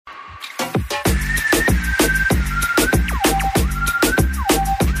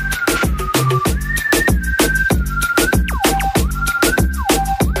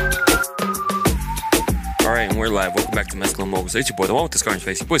back to Mescal Moguls. It's your boy, the one with the scar on his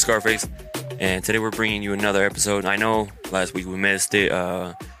face, your boy Scarface. And today we're bringing you another episode. I know last week we missed it.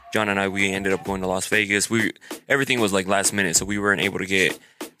 John and I, we ended up going to Las Vegas. Everything was like last minute, so we weren't able to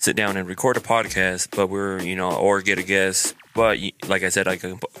sit down and record a podcast, but or get a guest. But like I said, I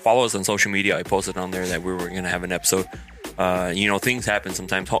can follow us on social media. I posted on there that we were going to have an episode. Things happen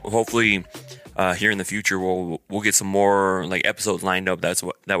sometimes. Hopefully, here in the future, we'll get some more like episodes lined up. That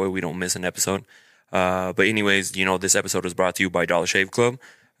way we don't miss an episode. But anyways, this episode is brought to you by Dollar Shave Club.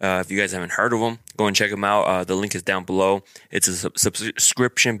 If you guys haven't heard of them, go and check them out. The link is down below. It's a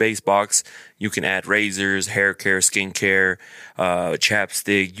subscription-based box. You can add razors, hair care, skin care,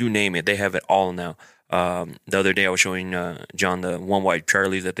 chapstick, you name it. They have it all now. The other day I was showing John the one white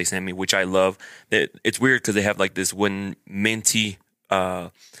Charlies that they sent me, which I love. It's weird because they have like this one minty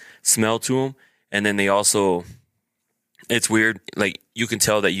smell to them, and then they also... It's weird, like you can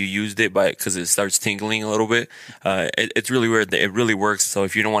tell that you used it because it starts tingling a little bit. It's really weird. It really works. So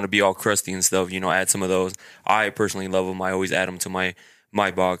if you don't want to be all crusty and stuff, add some of those. I personally love them. I always add them to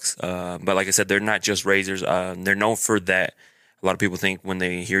my box. But like I said, they're not just razors. They're known for that. A lot of people think when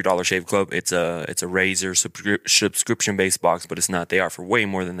they hear Dollar Shave Club, it's a razor subscription based box, but it's not. They offer way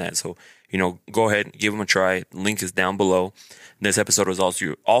more than that. So go ahead, give them a try. The link is down below. This episode was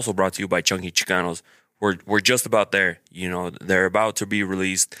also brought to you by Chunky Chicanos. We're just about there. They're about to be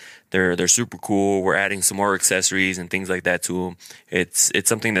released. They're super cool. We're adding some more accessories and things like that to them. It's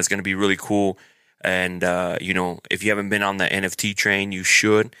something that's going to be really cool. And if you haven't been on the NFT train, you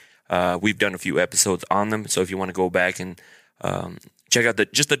should. We've done a few episodes on them, so if you want to go back and check out the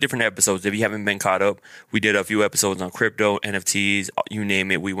different episodes. If you haven't been caught up, we did a few episodes on crypto, NFTs, you name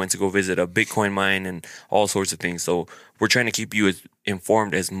it. We went to go visit a Bitcoin mine and all sorts of things. So we're trying to keep you as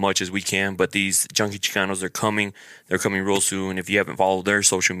informed as much as we can. But these Chunky Chicanos are coming. They're coming real soon. If you haven't followed their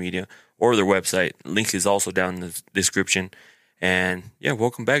social media or their website, link is also down in the description. And yeah,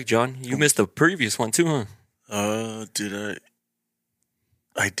 welcome back, John. You missed the previous one too, huh? Did I?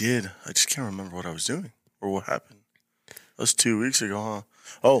 I did. I just can't remember what I was doing or what happened. That was 2 weeks ago, huh?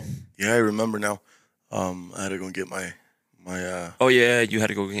 Oh, yeah, I remember now. I had to go get my oh yeah, you had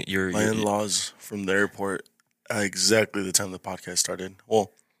to go get your in-laws from the airport at exactly the time the podcast started.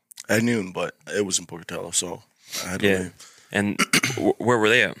 Well, at noon, but it was in Pocatello, so I had to leave. And where were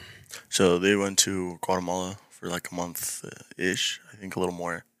they at? So they went to Guatemala for like a month-ish, I think a little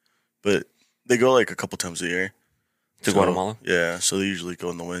more. But they go like a couple times a year. To Guatemala? Yeah, so they usually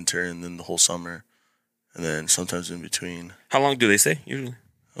go in the winter and then the whole summer. And then sometimes in between. How long do they stay usually?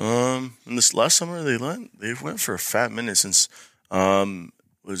 In this last summer they went for a fat minute since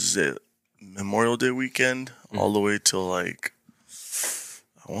was it Memorial Day weekend all the way till like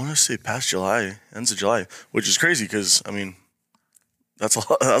I want to say past July, ends of July, which is crazy because I mean that's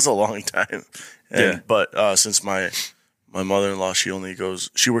a long time. But since my mother-in-law she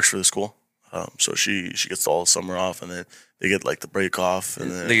works for the school, so she gets all the summer off and then. They get like the break off, and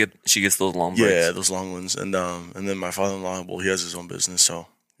then she gets those long breaks. Yeah, those long ones, and then my father-in-law, well, he has his own business, so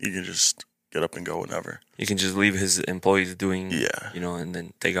he can just get up and go whenever. He can just leave his employees doing, and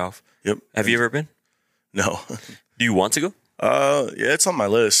then take off. Yep. Have you ever been? No. Do you want to go? Yeah, it's on my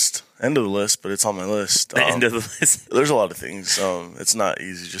list. End of the list, but it's on my list. The end of the list. There's a lot of things. It's not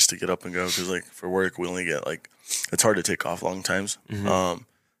easy just to get up and go because, like, for work, we only get it's hard to take off long times. Mm-hmm.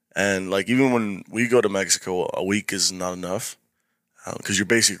 And like even when we go to Mexico, a week is not enough because you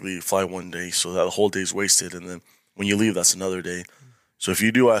basically fly one day, so that whole day's wasted. And then when you leave, that's another day. So if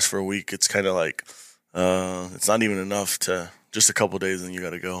you do ask for a week, it's kind of like it's not even enough to just a couple of days, and you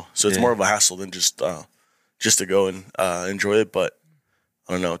got to go. So it's more of a hassle than just to go and enjoy it. But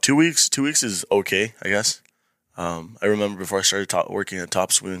I don't know, 2 weeks. 2 weeks is okay, I guess. I remember before I started working at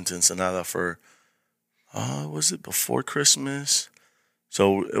Top Swoons in Ensenada for was it before Christmas?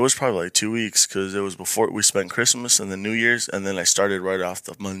 So it was probably like 2 weeks because it was before we spent Christmas and then New Year's, and then I started right off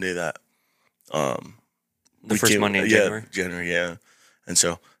the Monday that the first Monday in January. January, yeah. And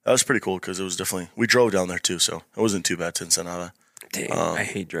so that was pretty cool because it was definitely we drove down there too, so it wasn't too bad to Ensenada. Damn, I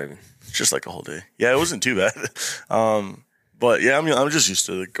hate driving. Just like a whole day. Yeah, it wasn't too bad. But yeah, I mean, I'm just used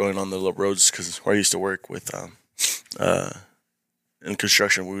to going on the roads because where I used to work with in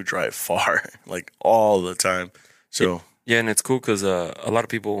construction, we would drive far, like all the time. So. Yeah, and it's cool because a lot of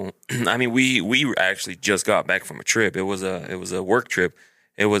people. I mean, we actually just got back from a trip. It was a work trip.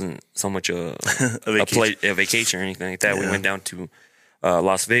 It wasn't so much a vacation or anything like that. Yeah. We went down to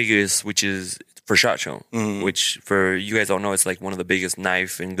Las Vegas, which is for SHOT Show, which for you guys don't know, it's like one of the biggest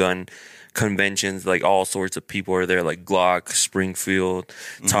knife and gun conventions. Like all sorts of people are there, like Glock, Springfield,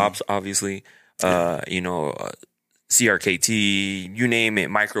 Tops, obviously. CRKT, you name it,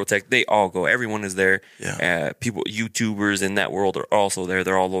 Microtech, they all go. Everyone is there. Yeah. People, YouTubers in that world are also there.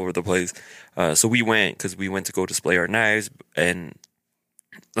 They're all over the place. So we went because we went to go display our knives. And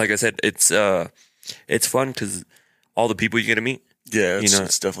like I said, it's fun because all the people you get to meet. Yeah,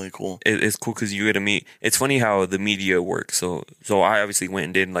 it's definitely cool. It's cool because you get to meet. It's funny how the media works. So I obviously went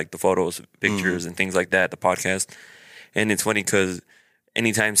and did like the photos, pictures, and things like that, the podcast. And it's funny because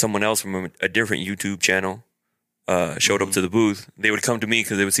anytime someone else from a different YouTube channel showed up to the booth, they would come to me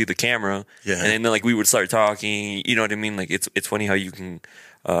because they would see the camera, and then like we would start talking. You know what I mean? Like it's funny how you can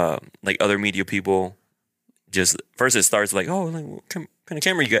like other media people. Just first it starts like, oh, like, what kind of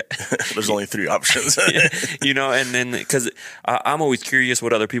camera you got? There's only 3 options. You know, and then because I'm always curious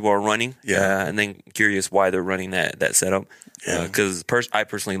what other people are running, and then curious why they're running that setup. Because I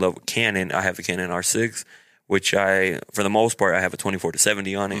personally love Canon. I have a Canon R6, which for the most part, I have a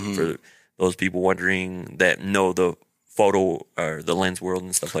 24-70 on it. For those people wondering that know the photo or the lens world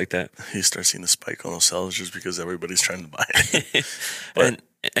and stuff like that. You start seeing the spike on those sales just because everybody's trying to buy it.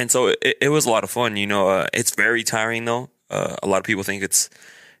 And so it was a lot of fun. You know, it's very tiring though. A lot of people think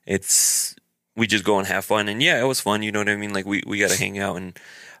it's we just go and have fun, and yeah, it was fun. You know what I mean? Like we got to hang out and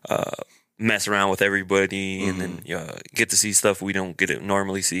mess around with everybody, and then get to see stuff we don't get to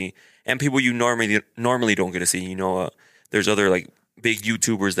normally see, and people you normally don't get to see. You know, there's other like big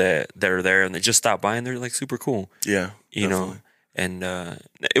YouTubers that are there, and they just stop by, and they're like super cool. Yeah, you know. And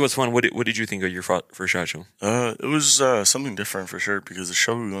it was fun. What did you think of your first SHOT Show? It was something different for sure because the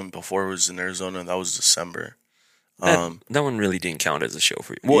show we went before was in Arizona, and that was December. That one really didn't count as a show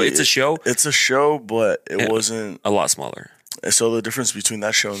for you. Well, it's a show. It's a show, but it wasn't a lot smaller. So the difference between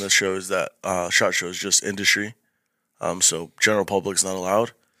that show and this show is that SHOT Show is just industry. So general public's not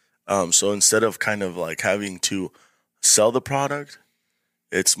allowed. So instead of kind of like having to sell the product,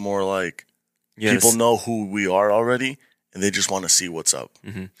 it's more like people know who we are already, and they just want to see what's up.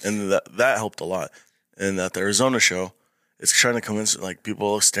 And that helped a lot. And at the Arizona show, it's trying to convince, like,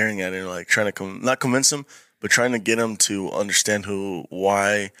 people staring at it, like, trying to, not convince them, but trying to get them to understand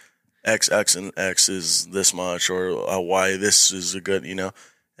why X and X is this much, or why this is a good, you know?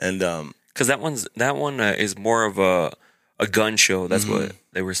 And, because that one is more of a gun show. That's what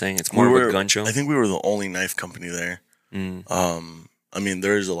they were saying. It's more of a gun show. I think we were the only knife company there. I mean,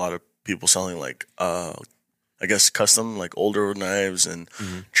 there's a lot of people selling, like, I guess custom, like older knives and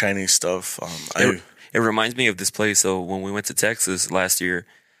Chinese stuff. It reminds me of this place. So when we went to Texas last year,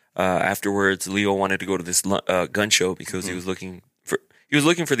 afterwards, Leo wanted to go to this gun show because he was looking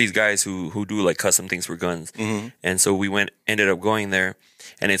for these guys who do like custom things for guns. And so we ended up going there.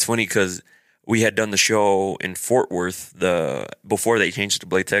 And it's funny because we had done the show in Fort Worth before they changed it to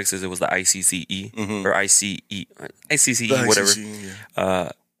Blade, Texas. It was the ICCE or ICCE, whatever.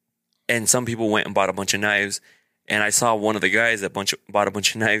 ICCE, and some people went and bought a bunch of knives, and I saw one of the guys that bought a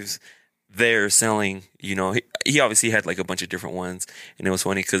bunch of knives there selling. You know, he obviously had like a bunch of different ones, and it was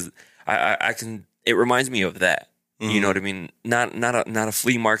funny because it reminds me of that. You know what I mean? Not a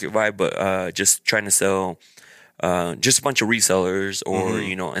flea market vibe, but just trying to sell just a bunch of resellers or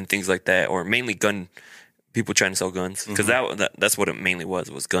you know, and things like that, or mainly gun people trying to sell guns because that's what it mainly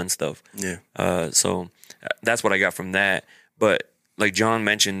was gun stuff. Yeah. So that's what I got from that. But like John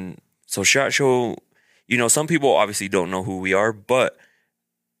mentioned. So SHOT Show, you know, some people obviously don't know who we are, but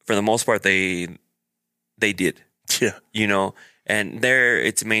for the most part, they did. Yeah. You know, and there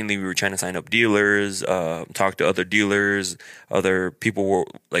it's mainly we were trying to sign up dealers, talk to other dealers, other people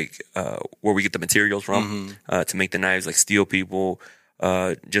where we get the materials from to make the knives, like steel people,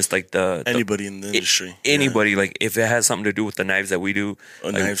 just like anybody in the industry, anybody like if it has something to do with the knives that we do,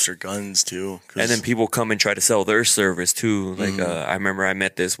 knives or guns too. And then people come and try to sell their service too. Like I remember I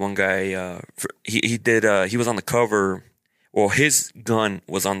met this one guy. He was on the cover. Well, his gun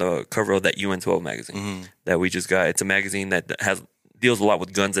was on the cover of that UN-12 magazine that we just got. It's a magazine that deals a lot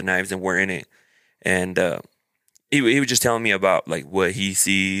with guns and knives, and we're in it. And he was just telling me about like what he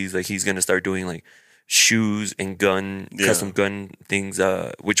sees. Like he's gonna start doing like shoes and custom gun things,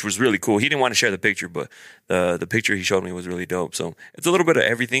 which was really cool. He didn't want to share the picture, but the picture he showed me was really dope. So it's a little bit of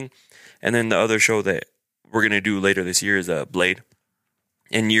everything. And then the other show that we're going to do later this year is Blade.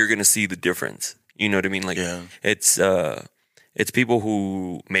 And you're going to see the difference. You know what I mean? Like it's people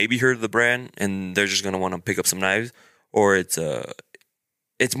who maybe heard of the brand and they're just going to want to pick up some knives, or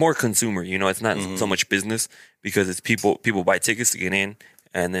it's more consumer, you know, it's not so much business because it's people buy tickets to get in.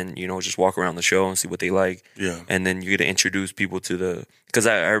 And then, you know, just walk around the show and see what they like. Yeah. And then you get to introduce people to because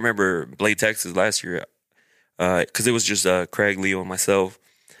I remember Blade, Texas last year, because it was just Craig, Leo, and myself.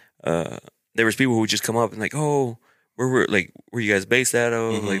 There was people who would just come up and like, oh, where you guys based out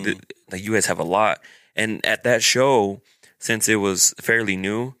of? Like you guys have a lot. And at that show, since it was fairly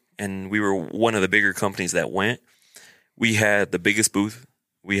new and we were one of the bigger companies that went, we had the biggest booth.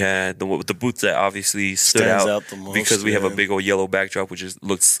 We had the booth that obviously stood out the most, because we have a big old yellow backdrop, which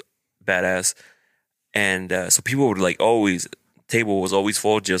looks badass. And so people would like always, table was always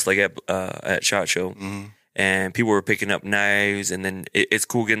full, just like at SHOT Show. Mm-hmm. And people were picking up knives, and then it's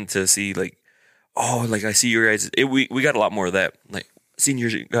cool getting to see like, oh, like I see your guys. We got a lot more of that, like seeing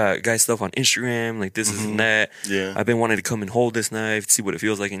your guys' stuff on Instagram, like this is and that. Yeah, I've been wanting to come and hold this knife, see what it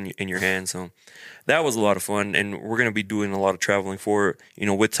feels like in your hand. So that was a lot of fun, and we're gonna be doing a lot of traveling for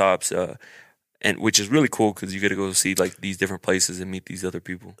with Tops, and which is really cool because you get to go see like these different places and meet these other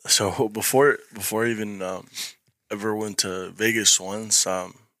people. So before I even ever went to Vegas once.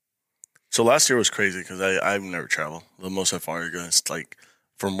 So last year was crazy because I've never traveled. The most I've ever gone is like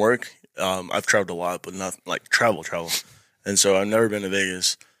from work. I've traveled a lot, but not like travel. And so I've never been to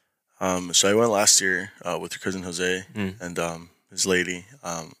Vegas. So I went last year with your cousin Jose and his lady.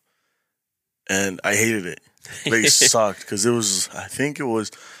 And I hated it. Vegas sucked because I think it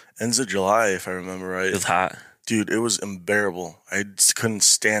was ends of July, if I remember right. It was hot. Dude, it was unbearable. I just couldn't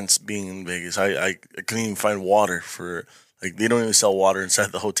stand being in Vegas. I couldn't even find water for... Like, they don't even sell water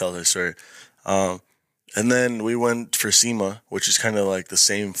inside the hotel, I swear. And then we went for SEMA, which is kind of like the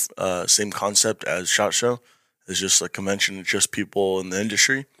same concept as SHOT Show. It's just a convention, just people in the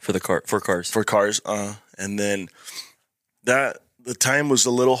industry. For cars. For cars. And then the time was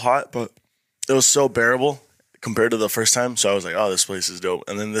a little hot, but it was so bearable compared to the first time. So I was like, oh, this place is dope.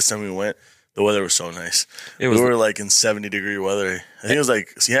 And then this time we went, the weather was so nice. We were like in 70-degree weather. I think it was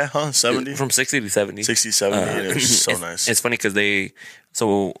like, 70? From 60 to 70. 60, 70, and it was just so nice. It's funny because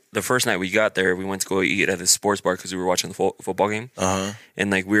so the first night we got there, we went to go eat at this sports bar because we were watching the football game. And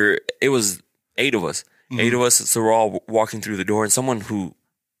like it was 8 of us. 8 of us, so we're all walking through the door, and some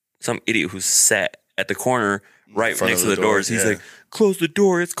idiot who sat at the corner right next to the doors, he's like, close the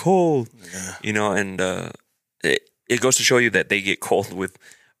door, it's cold. Yeah. And it goes to show you that they get cold with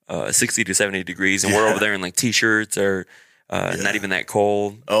 60 to 70 degrees, and we're over there in like t-shirts or not even that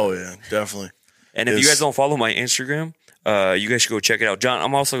cold. Oh yeah, definitely. And if you guys don't follow my Instagram, you guys should go check it out. John,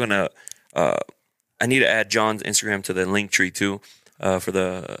 I'm also gonna I need to add John's Instagram to the link tree too for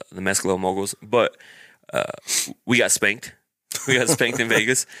the Mescalo Moguls. But we got spanked. We got spanked in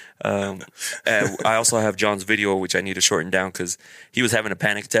Vegas. And I also have John's video, which I need to shorten down because he was having a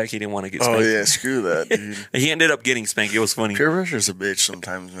panic attack. He didn't want to get spanked. Oh, yeah, screw that, dude. He ended up getting spanked. It was funny. Peer pressure's a bitch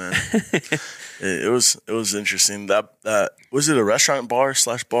sometimes, man. it was interesting. That was it a restaurant bar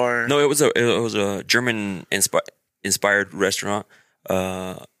 / bar? No, it was a German inspired restaurant.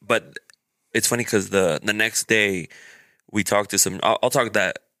 But it's funny because the next day we talked to some. I'll talk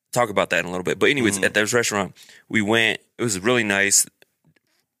about that in a little bit. But anyways, at this restaurant, we went. It was really nice.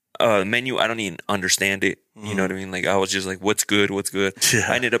 Menu, I don't even understand it. You know what I mean? Like, I was just like, what's good? What's good? Yeah.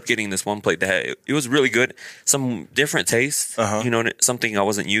 I ended up getting this one plate that it was really good. Some different tastes, something I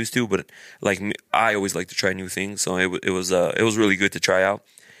wasn't used to, but like I always like to try new things. So it was really good to try out.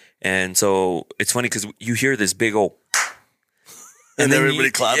 And so it's funny because you hear this big old and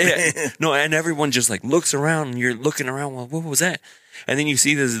everybody clapping. Yeah, no, and everyone just like looks around and you're looking around. Well, what was that? And then you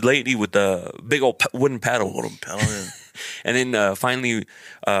see this lady with the big old wooden paddle. And then finally,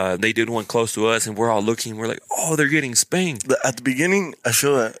 they did one close to us, and we're all looking. We're like, "Oh, they're getting spanked." At the beginning, I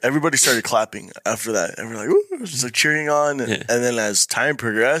feel that everybody started clapping after that, and we're like, "Ooh!" Just like cheering on. And then as time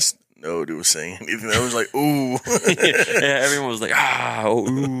progressed, nobody was saying anything. It was like, "Ooh!" Yeah, everyone was like, "Ah, oh,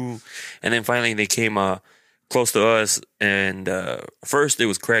 ooh!" And then finally, they came close to us, and first it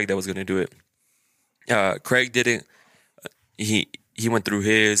was Craig that was going to do it. Craig did it. He went through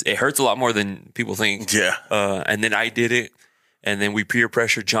his. It hurts a lot more than people think. Yeah. And then I did it, and then we peer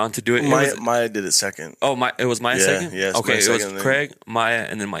pressured John to do it. Maya did it second. Oh, it was Maya second? Yeah, okay, it was Craig, Maya,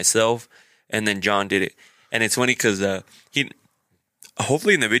 and then myself, and then John did it. And it's funny because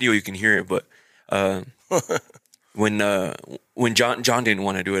hopefully in the video you can hear it, but when John didn't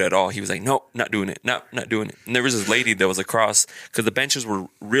want to do it at all, he was like, "No, not doing it. No, not doing it." And there was this lady that was across because the benches were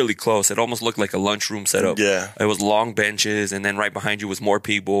really close. It almost looked like a lunchroom setup. Yeah, it was long benches, and then right behind you was more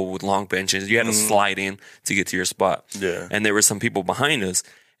people with long benches. You had to slide in to get to your spot. Yeah, and there were some people behind us.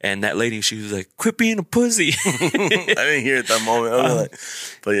 And that lady, she was like, "Quit being a pussy." I didn't hear it that moment. I was like,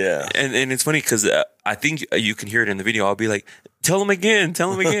 but yeah. And it's funny because I think you can hear it in the video. I'll be like, tell him again.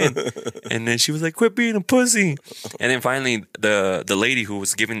 And then she was like, "Quit being a pussy." And then finally, the lady who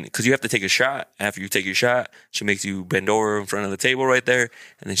was giving, because you have to take a shot. After you take your shot, she makes you bend over in front of the table right there.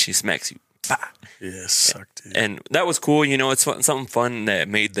 And then she smacks you. Bah! Yeah, sucked, dude. And that was cool. It's something fun that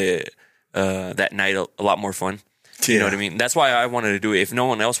made that night a lot more fun. You know what I mean? That's why I wanted to do it. If no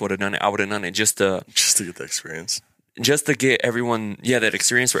one else would have done it, I would have done it just to get the experience. Just to get everyone, that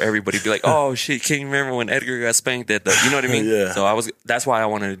experience for everybody. Be like, oh shit, can you remember when Edgar got spanked at the, you know what I mean? Yeah. So that's why I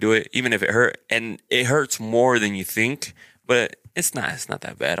wanted to do it, even if it hurt. And it hurts more than you think, but it's not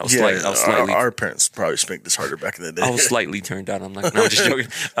that bad. I was slightly. Our parents probably spanked us harder back in the day. I was slightly turned out. I'm like, no, I'm just joking.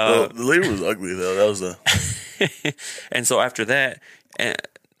 The lady was ugly though. That was the. And so after that,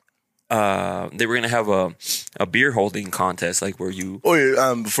 they were gonna have a beer holding contest, like where you. Oh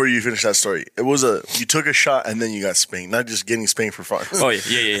yeah. Before you finish that story, it was you took a shot and then you got spanked, not just getting spanked for fun. Oh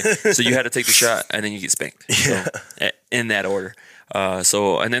yeah. So you had to take the shot and then you get spanked. Yeah. So, in that order.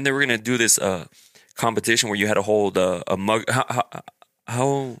 And then they were gonna do this competition where you had to hold a mug.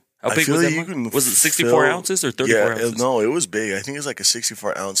 How big was that mug? Was it 64 ounces or 34 ounces? No, it was big. I think it's like a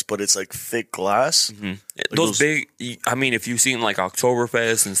 64 ounce, but it's like thick glass. Mm-hmm. Like those big. I mean, if you've seen like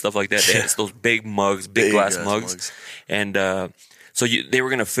Oktoberfest and stuff like that, it's those big mugs, big glass mugs. And so they were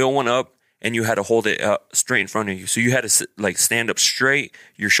gonna fill one up, and you had to hold it straight in front of you. So you had to like stand up straight,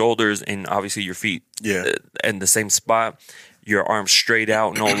 your shoulders and obviously your feet, in the same spot. Your arms straight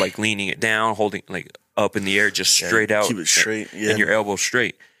out, no like leaning it down, holding like up in the air, just straight out. Keep it straight, and your elbows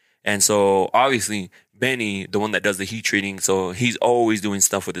straight. And so obviously Benny, the one that does the heat treating, so he's always doing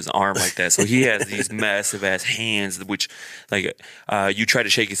stuff with his arm like that. So he has these massive ass hands, which like you try to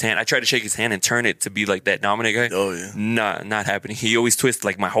shake his hand. I tried to shake his hand and turn it to be like that Dominic guy. Oh yeah, not happening. He always twists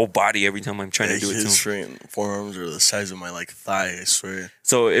like my whole body every time I'm trying to do it. His forearms are the size of my like thigh. I swear.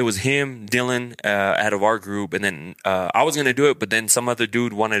 So it was him, Dylan, out of our group, and then I was gonna do it, but then some other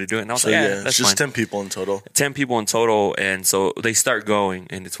dude wanted to do it, and I was that's just fine. 10 people in total. 10 people in total, and so they start going,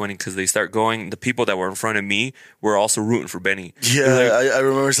 and it's funny because they start going. The people that were in front of me were also rooting for Benny. Yeah, I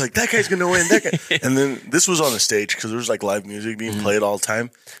remember it's like, that guy's gonna win, that guy. And then this was on the stage because there was like live music being played all the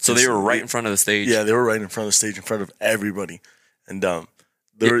time. So they were right in front of the stage. Yeah, they were right in front of the stage, in front of everybody. And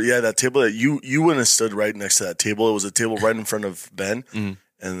that table that you wouldn't have stood right next to that table. It was a table right in front of Ben. Mm-hmm.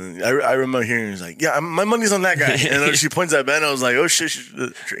 And I remember hearing, he was like, yeah, my money's on that guy. And then she points at Ben. I was like, oh shit, she's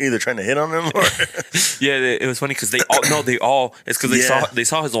either trying to hit on him or. Yeah, it was funny because it's because they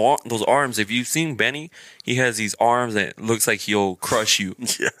saw those arms. If you've seen Benny, he has these arms that looks like he'll crush you.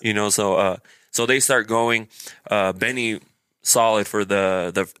 Yeah. You know, so they start going. Benny solid for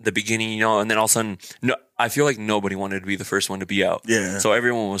the beginning, you know, and then all of a sudden, I feel like nobody wanted to be the first one to be out. Yeah. So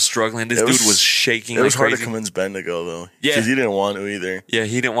everyone was struggling. This dude was shaking. It was like hard to convince Ben to go though. Yeah. Because he didn't want to either. Yeah,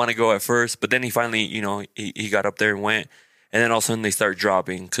 he didn't want to go at first, but then he finally, you know, he got up there and went. And then all of a sudden they start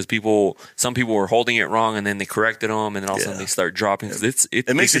dropping because some people were holding it wrong, and then they corrected them, and then all of a sudden they start dropping because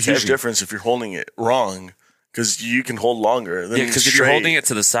it makes a huge difference if you're holding it wrong. Because you can hold longer. Yeah, because if you're holding it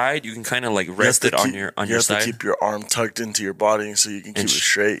to the side, you can kind of like rest it on your side. You have to keep your arm tucked into your body so you can keep it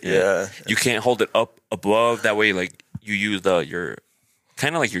straight. Yeah. You can't hold it up above. That way, like you use your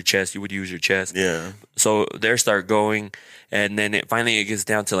kind of like your chest. You would use your chest. Yeah. So they start going, and then it gets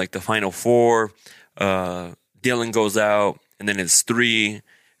down to like the final four. Dylan goes out, and then it's 3.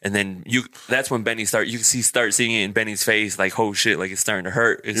 And then that's when Benny start seeing it in Benny's face, like, oh shit, like it's starting to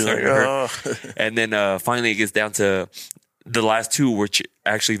hurt. It's starting to hurt. And then finally it gets down to the last 2, which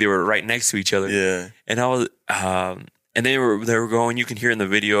actually they were right next to each other. Yeah. And I was, and they were going, you can hear in the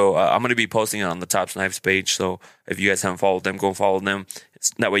video, I'm going to be posting it on the Top Snipes page. So if you guys haven't followed them, go and follow them.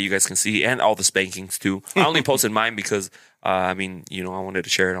 That way you guys can see, and all the spankings too. I only posted mine because, I mean, you know, I wanted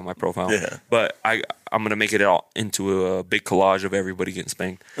to share it on my profile. Yeah. But I'm going to make it all into a big collage of everybody getting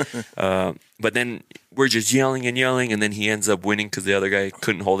spanked. But then we're just yelling, and then he ends up winning because the other guy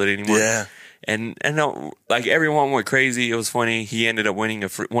couldn't hold it anymore. Yeah. And like everyone went crazy. It was funny. He ended up winning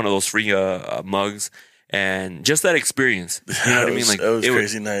one of those free mugs. And just that experience, you know what I mean? Like it was a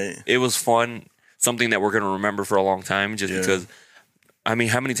crazy night. It was fun. Something that we're going to remember for a long time just because, I mean,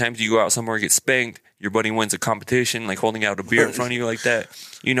 how many times do you go out somewhere and get spanked? Your buddy wins a competition, like holding out a beer in front of you like that.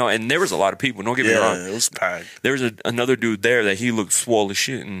 You know, and there was a lot of people. Don't get me wrong. Yeah, it was packed. There was another dude there that he looked swole as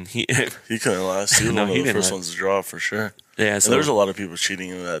shit. And he couldn't last. He was one of the first ones to draw for sure. Yeah, so and there's a lot of people cheating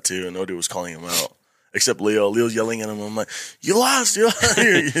in that too, and nobody was calling him out. Except Leo. Leo's yelling at him. I'm like, you lost.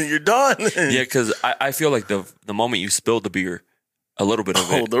 You're done. Yeah, because I feel like the moment you spilled the beer, a little bit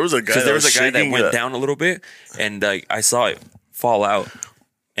of it. Oh, there was a guy that went down a little bit, and I saw it fall out.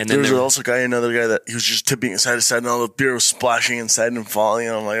 And then there was also another guy that he was just tipping side to side, and all the beer was splashing inside and falling.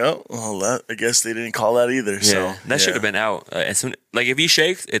 And I'm like, oh, well, I guess they didn't call that either. Yeah, so that should have been out as soon. Like if he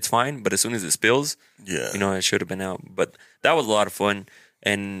shakes, it's fine, but as soon as it spills, you know, it should have been out. But that was a lot of fun.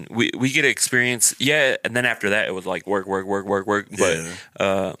 And we get to experience, and then after that, it was like work.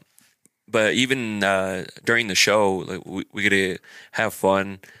 But even during the show, like we get to have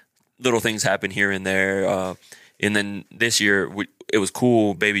fun. Little things happen here and there. And then this year, it was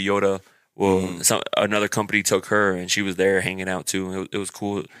cool. Baby Yoda. Well, another company took her, and she was there hanging out too. It was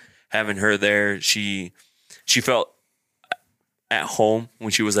cool having her there. She felt at home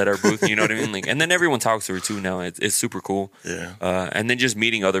when she was at our booth. You know what I mean? Like, and then everyone talks to her too now. It's super cool. Yeah. And then just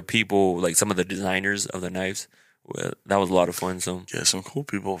meeting other people, like some of the designers of the knives. Well, that was a lot of fun. So yeah, some cool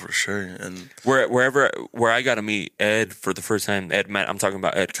people for sure. And where I got to meet Ed for the first time, I'm talking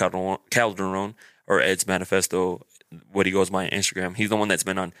about Ed Calderon or Ed's Manifesto, what he goes by on Instagram. He's the one that's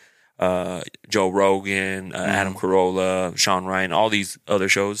been on Joe Rogan, Adam Carolla, Sean Ryan, all these other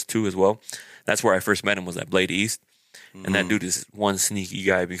shows too as well. That's where I first met him, was at Blade East. And that dude is one sneaky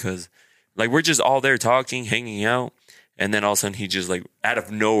guy, because like we're just all there talking, hanging out, and then all of a sudden he just like out of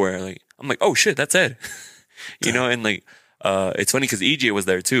nowhere, like I'm like, oh shit, that's Ed. You know, and like it's funny because EJ was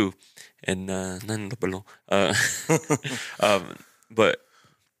there too, and but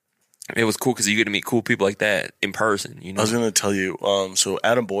it was cool because you get to meet cool people like that in person. You know, I was gonna tell you. So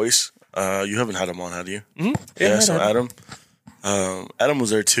Adam Boyce, you haven't had him on, have you? Mm-hmm. Yeah. So Adam was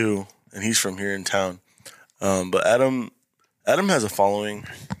there too, and he's from here in town. But Adam has a following.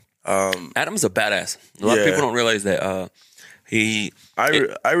 Adam's a badass. A lot of people don't realize that.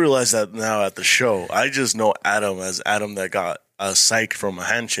 I realize that now at the show. I just know Adam as Adam that got a psych from a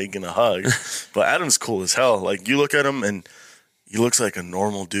handshake and a hug. But Adam's cool as hell. Like, you look at him and he looks like a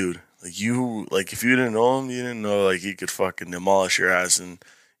normal dude. Like if you didn't know him, you didn't know like he could fucking demolish your ass. And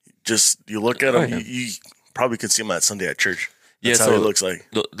just you look at him, you probably could see him at Sunday at church. That's how he looks like.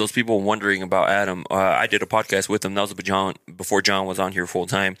 Those people wondering about Adam, I did a podcast with him. That was before John was on here full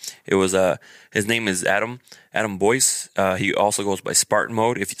time. It was his name is Adam Boyce. He also goes by Spartan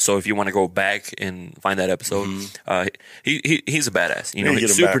Mode. If you want to go back and find that episode, he's a badass. You know,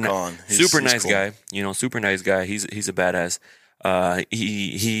 he's super nice cool guy. You know, super nice guy. He's a badass.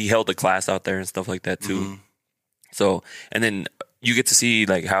 He held a class out there and stuff like that too. So, and then you get to see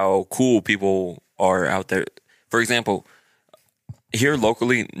like how cool people are out there. For example, here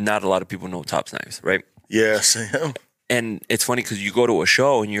locally, not a lot of people know Tops Knives, right? Yeah, same. And it's funny because you go to a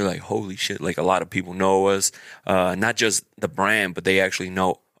show and you're like, holy shit, like a lot of people know us. Not just the brand, but they actually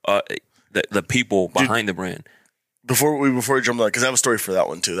know the people behind the brand. Before we jump on, because I have a story for that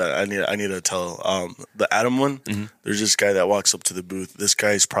one too that I need to tell. The Adam one, there's this guy that walks up to the booth. This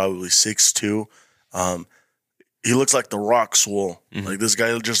guy's probably 6'2". He looks like the Rock Swole. Like, this guy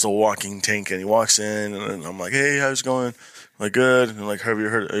is just a walking tank, and he walks in, and I'm like, hey, how's it going? Like, good. And like, have you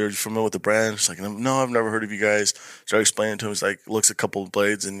heard? Are you familiar with the brand? He's like, no, I've never heard of you guys. So I explained it to him. He's like, looks at a couple of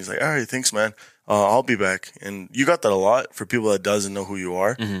blades, and he's like, all right, thanks, man. I'll be back. And you got that a lot for people that doesn't know who you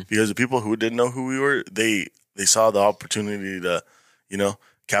are, because the people who didn't know who we were, they saw the opportunity to, you know,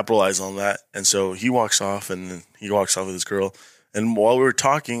 capitalize on that. And so he walks off, and he walks off with his girl. And while we were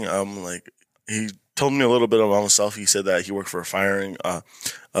talking, he told me a little bit about himself. He said that he worked for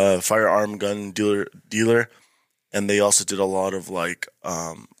a firearm gun dealer. And they also did a lot of like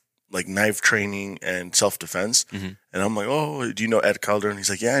knife training and self-defense. And I'm like, oh, do you know Ed Calderon? He's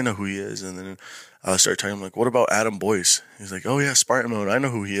like, yeah, I know who he is. And then I started telling him, like, what about Adam Boyce? He's like, oh yeah, Spartan Mode, I know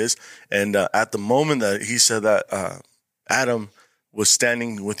who he is. And at the moment that he said that, Adam was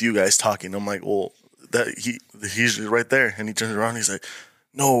standing with you guys talking. I'm like, well, he's right there. And he turns around. He's like,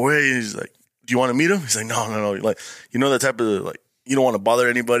 no way. He's like, do you want to meet him? He's like, no. Like, you know, that type of like, you don't want to bother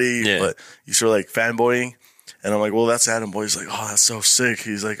anybody, but you sort of like fanboying. And I'm like, well, that's Adam Boyce. He's like, oh, that's so sick.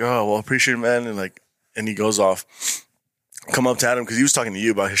 He's like, oh, well, appreciate it, man. And he goes off. Come up to Adam, because he was talking to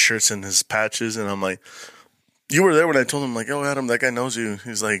you about his shirts and his patches. And I'm like, you were there when I told him, like, oh, Adam, that guy knows you.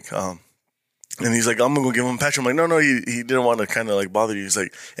 He's like, and he's like, I'm going to go give him a patch. I'm like, no, he didn't want to kind of like bother you. He's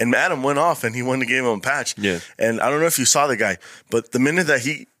like, and Adam went off and he went and gave him a patch. Yeah. And I don't know if you saw the guy, but the minute that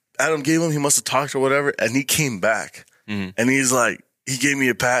Adam gave him, he must have talked or whatever. And he came back and he's like, he gave me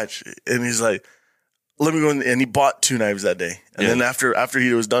a patch and he's like, let me go in, and he bought 2 knives that day. And then after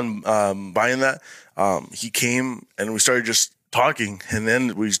he was done buying that, he came and we started just talking. And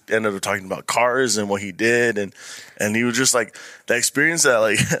then we ended up talking about cars and what he did. And he was just like, the experience that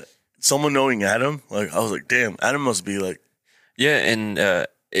like someone knowing Adam, like I was like, damn, Adam must be like. Yeah, and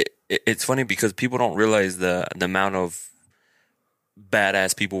it's funny because people don't realize the amount of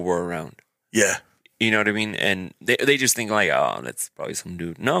badass people were around. Yeah. You know what I mean? And they just think like, oh, that's probably some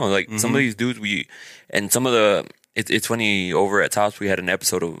dude. No, like some of these dudes it's funny, over at Tops we had an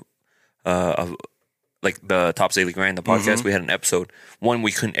episode of like the Tops Daily Grind, the podcast. We had an episode, one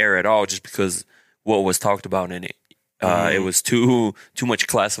we couldn't air at all just because what was talked about in it. It was too much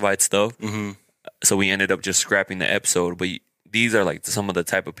classified stuff. So we ended up just scrapping the episode. But these are like some of the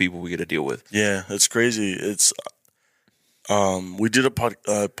type of people we get to deal with. Yeah, it's crazy. We did a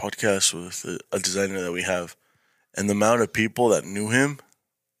podcast with a designer that we have, and the amount of people that knew him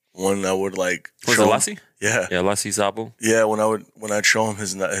when I would like Was it Lassie? Yeah, Yeah, Lassie Sabo. yeah. When I'd show him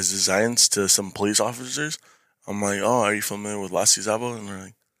his designs to some police officers, I'm like, "Oh, are you familiar with Lassie Sabo?" And they're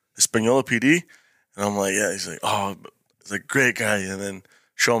like, "Española PD," and I'm like, "Yeah." He's like, "Oh, it's a great guy," and then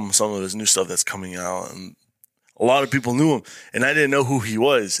show him some of his new stuff that's coming out, and a lot of people knew him, and I didn't know who he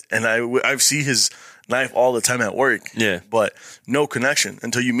was, and I see his knife all the time at work, Yeah. but no connection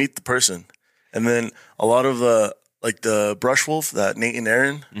until you meet the person, and then a lot of the Brush Wolf, that Nate and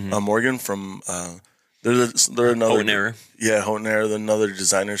Aaron Morgan from they're another Houghton Era. yeah, Houghton Era, they're another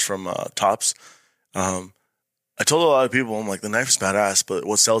designers from Tops. I told a lot of people, I'm like, the knife is badass, but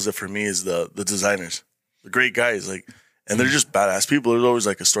what sells it for me is the designers, the great guys, like, and they're just badass people. There's always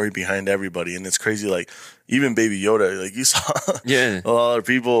like a story behind everybody, and it's crazy. Like even Baby Yoda, like you saw, Yeah. a lot of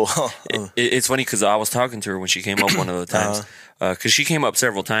people. It's funny because I was talking to her when she came up one of the times. Because she came up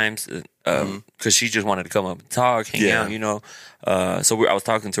several times because she just wanted to come up and talk, hang Yeah. out, you know. I was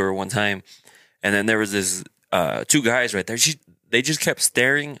talking to her one time, and then there was this two guys right there. They just kept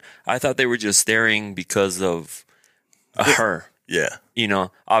staring. I thought they were just staring because of her. Yeah, You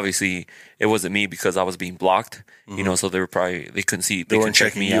know, obviously it wasn't me because I was being blocked. You know, so they couldn't see. they couldn't weren't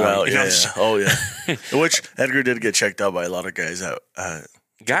check checking you out. You know, Yeah. Oh yeah. Which Edgar did get checked out by a lot of guys out.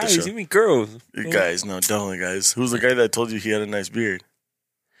 guys, show. you mean girls? Guys, no, definitely guys. Who's the guy that told you he had a nice beard?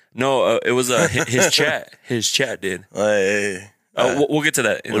 No, it was his chat. His chat did. Hey, We'll get to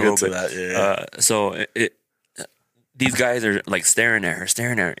that in a we'll little get to bit. that. Yeah. So these guys are like staring at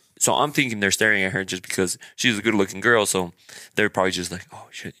her. So I'm thinking they're staring at her just because she's a good looking girl. So they're probably just like, oh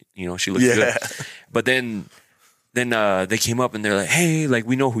shit, you know, she looks Yeah. good. But then they came up and they're like, hey, like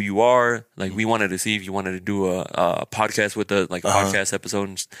we know who you are. Like we wanted to see if you wanted to do a podcast with us, like a podcast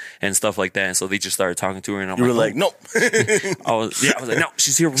episode and stuff like that. And so they just started talking to her, and I'm You were like, like, nope. I was like, no,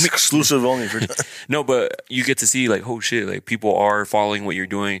 she's here with me. Exclusive only for. No, but you get to see like, oh shit, like people are following what you're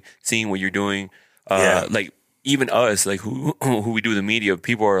doing, seeing what you're doing. Yeah. Like even us, like who we do the media,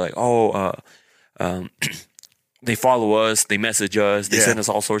 people are like, they follow us, they message us, they Yeah. send us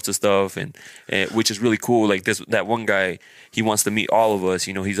all sorts of stuff, and which is really cool. Like that one guy, he wants to meet all of us.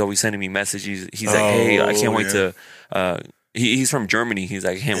 You know, he's always sending me messages. He's like, hey, I can't wait to. He's from Germany. He's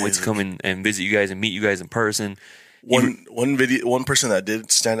like, I can't wait to come and visit you guys and meet you guys in person. One person that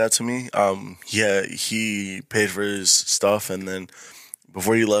did stand out to me. He paid for his stuff, and then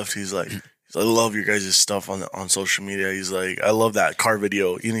before he left, he's like, I love your guys' stuff on social media. He's like, I love that car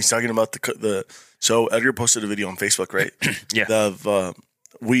video. And he's talking about the. So Edgar posted a video on Facebook, right? Yeah.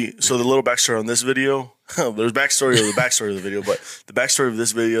 So the little backstory on this video. There's backstory of the backstory of the video, but the backstory of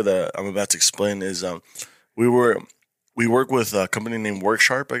this video that I'm about to explain is we work with a company named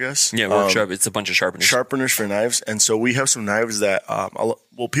Worksharp, I guess. Yeah, Workshop. It's a bunch of sharpeners. Sharpeners for knives, and so we have some knives that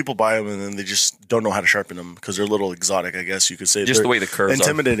people buy them and then they just don't know how to sharpen them because they're a little exotic, I guess you could say. Just They're the way the curves are.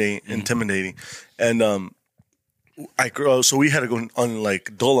 intimidating, and so we had to go on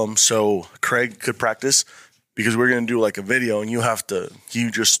like dull them so Craig could practice because we're gonna do like a video, and you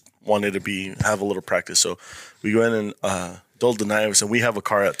just wanted to have a little practice, so we went and dulled the knives, and we have a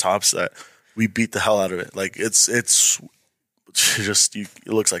car at Tops that we beat the hell out of it. Like it's just it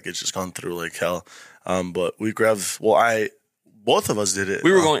looks like it's just gone through like hell. But we grabbed. Both of us did it.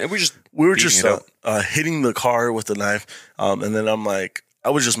 We were just hitting the car with the knife, and then I'm like, I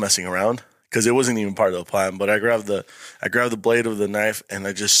was just messing around because it wasn't even part of the plan. But I grabbed the blade of the knife and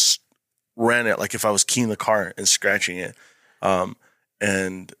I just ran it like if I was keying the car and scratching it.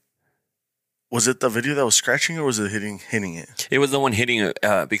 And was it the video that was scratching or was it hitting it? It was the one hitting it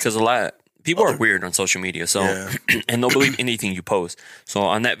because a lot. People are weird on social media, so and they'll believe anything you post. So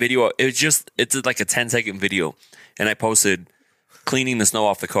on that video, it's like a 10-second video, and I posted cleaning the snow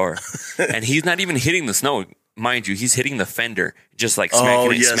off the car, and he's not even hitting the snow, mind you. He's hitting the fender, just like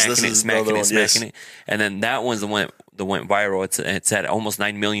smacking it. And then that one's the one that went viral. It's at almost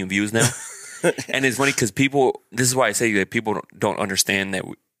 9 million views now, and it's funny because people. This is why I say that people don't understand that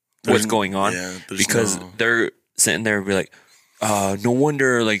what's going on because they're sitting there and be like, no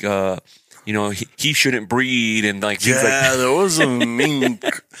wonder, like. You know, he shouldn't breed, and like there was a mean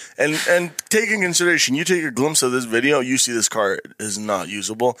and take in consideration. You take a glimpse of this video, you see this car is not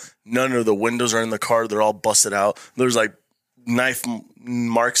usable. None of the windows are in the car; they're all busted out. There's like knife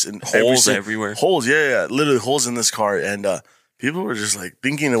marks and holes everywhere. Holes, literally holes in this car, and people were just like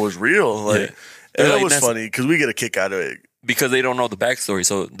thinking it was real. Like, and it was funny because we get a kick out of it. Because they don't know the backstory.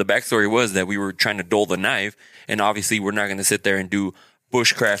 So the backstory was that we were trying to dull the knife, and obviously we're not going to sit there and do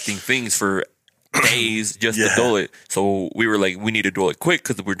bushcrafting things for days just to Yeah. duel it. So we were like, we need to duel it quick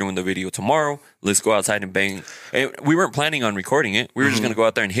because we're doing the video tomorrow. Let's go outside and bang. And we weren't planning on recording it. We were just going to go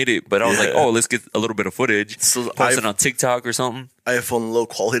out there and hit it. But I was like, Yeah. oh, let's get a little bit of footage. So Post it on TikTok or something. iPhone low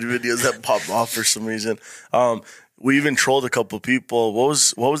quality videos that pop off for some reason. We even trolled a couple people. What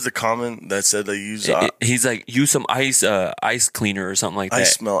was the comment that said they use He's like, use some ice cleaner or something like that.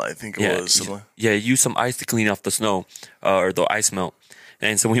 ice melt? I think it was. Yeah, use some ice to clean off the snow or the ice melt.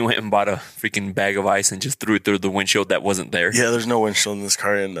 And so we went and bought a freaking bag of ice and just threw it through the windshield that wasn't there. Yeah, there's no windshield in this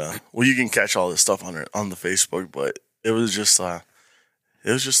car, and well, you can catch all this stuff on the Facebook, but it was just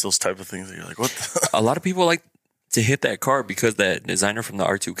those type of things that you're like, what? A lot of people like to hit that car because that designer from the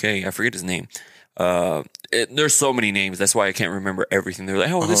R2K, I forget his name. There's so many names. That's why I can't remember everything. They're like,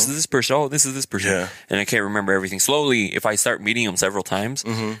 oh, this is this person. Oh, this is this person. Yeah. And I can't remember everything. Slowly, if I start meeting them several times,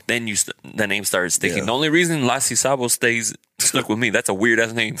 then the name starts sticking. Yeah. The only reason Lassie Sabo stuck with me, that's a weird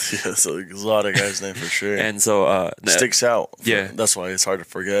ass name. Yeah, so there's a lot of guys' name for sure. And so, Sticks out. Yeah. That's why it's hard to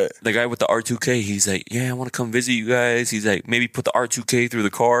forget. the guy with the R2K, he's like, yeah, I want to come visit you guys. He's like, maybe put the R2K through the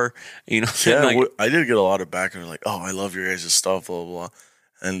car, you know? Yeah, like, I did get a lot of back and like, oh, I love your guys' stuff, blah, blah, blah.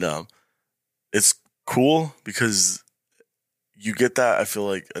 And it's cool because you get that, I feel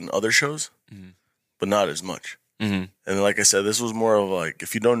like, in other shows, but not as much. mhm. And like I said, this was more of like,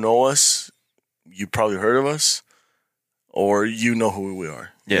 if you don't know us, you probably heard of us, or you know who we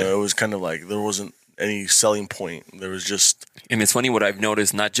are. Yeah. You know, it was kind of like there wasn't any selling point. There was just And it's funny what I've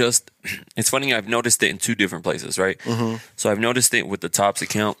noticed, it's funny, I've noticed it in two different places, right? So I've noticed it with the Tops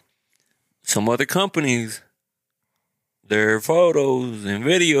account. Some other companies, their photos and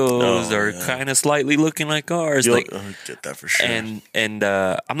videos are kind of slightly looking like ours. you'll Like, get that for sure. and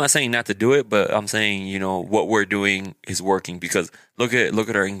I'm not saying not to do it, but I'm saying, you know, what we're doing is working because look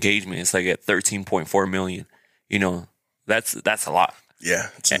at our engagement. It's like at 13.4 million. You know, that's a lot. Yeah,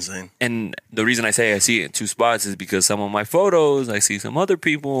 it's insane. And the reason I say I see it in two spots is because some of my photos, I see some other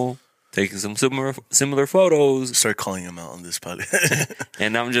people taking some similar photos, Start calling him out on this podcast.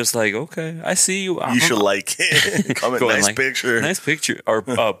 and I'm just like, okay, I see you. You should like it. Comment Go and nice like, picture nice picture, or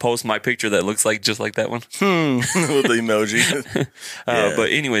post my picture that looks like just like that one. with the emoji. Yeah.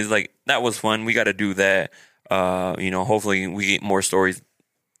 But anyways, like that was fun. We got to do that. You know, hopefully we get more stories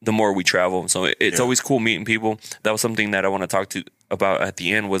the more we travel. So it's always cool meeting people. That was something that I want to talk about at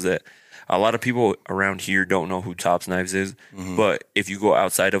the end, was that a lot of people around here don't know who Tops Knives is. But if you go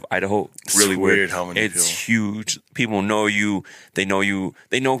outside of Idaho, really weird how many it's people. huge. People know you. They know you.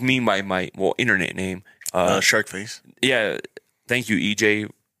 They know me by my internet name. Shark face. Yeah, thank you, EJ.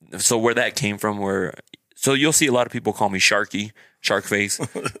 So where that came from, so you'll see a lot of people call me Sharky, Sharkface,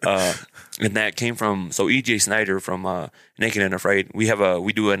 and that came from EJ Snyder from Naked and Afraid. We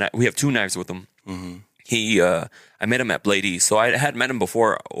have two knives with him. I met him at Blade East, so I had met him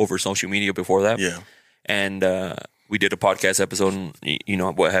before over social media before that. Yeah. And we did a podcast episode, and, you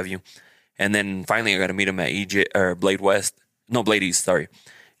know, what have you. And then finally, I got to meet him at Blade East, sorry.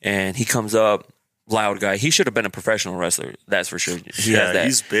 And he comes up, loud guy. He should have been a professional wrestler, that's for sure. He has that,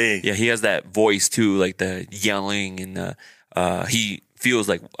 he's big. Yeah, he has that voice too, like the yelling, and he feels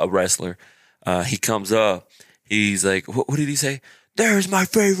like a wrestler. He comes up, he's like, what did he say? There's my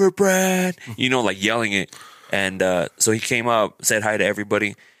favorite brand, you know, like yelling it. And so he came up, said hi to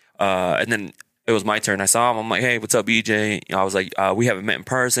everybody, and then it was my turn. I saw him. I'm like, hey, what's up, EJ? I was like, we haven't met in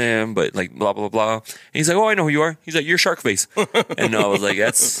person, but like blah, blah, blah. And he's like, oh, I know who you are. He's like, you're Sharkface. And I was like,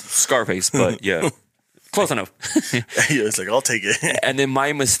 that's Scarface, but yeah, close enough. Yeah, it's like, I'll take it. And then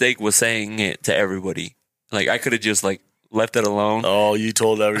my mistake was saying it to everybody. Like I could have just like left it alone. Oh, you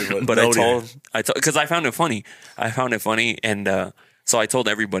told everyone. But I told, because I found it funny. And so I told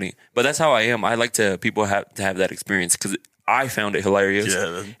everybody. But that's how I am. I like people have to have that experience because I found it hilarious.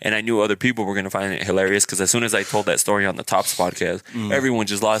 Yeah. And I knew other people were going to find it hilarious because as soon as I told that story on the Tops podcast, everyone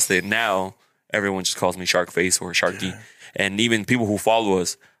just lost it. Now everyone just calls me Sharkface or Sharky. Yeah. And even people who follow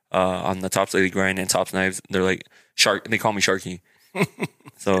us on the Tops Daily Grind and Tops Knives, they're like, Shark. They call me Sharky.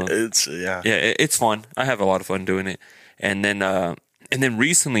 So it's fun. I have a lot of fun doing it. And then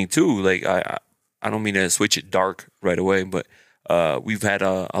recently too, like I don't mean to switch it dark right away, but we've had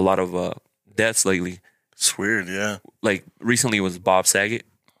a lot of deaths lately. It's weird, yeah. Like recently was Bob Saget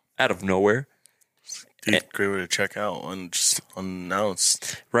out of nowhere. Dude, great way to check out and just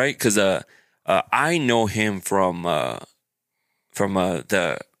unannounced. Right? Because I know him from the,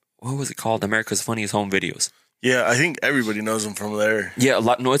 what was it called? America's Funniest Home Videos. Yeah, I think everybody knows him from there. Yeah,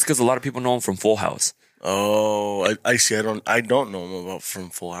 it's because a lot of people know him from Full House. Oh, I see. I don't know him about from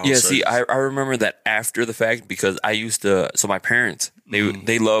Full House. Yeah, see, I remember that after the fact because I used to. So my parents,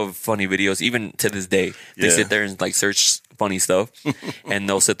 they love funny videos. Even to this day, they Yeah. sit there and like search funny stuff, and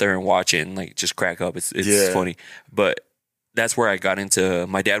they'll sit there and watch it and like just crack up. It's Yeah. funny, but that's where I got into.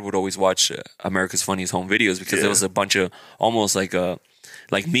 My dad would always watch America's Funniest Home Videos because Yeah. there was a bunch of almost like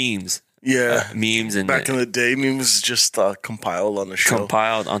memes, Yeah. memes and Back in the day, memes just compiled on the show.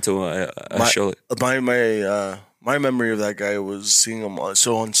 compiled onto a show. My memory of that guy was seeing him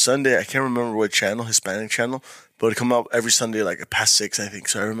on Sunday. I can't remember what channel, Hispanic channel, but it'd come up every Sunday like past 6, I think.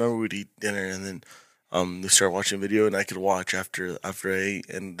 So I remember we'd eat dinner and then they start watching video and I could watch after I ate,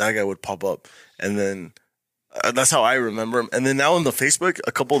 and that guy would pop up, and then that's how I remember him. And then now on the Facebook,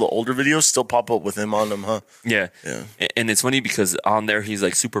 a couple of the older videos still pop up with him on them, huh? Yeah. Yeah. And it's funny because on there he's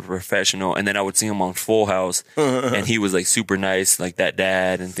like super professional, and then I would see him on Full House and he was like super nice, like that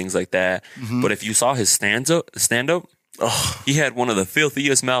dad and things like that. But if you saw his stand up, Oh, he had one of the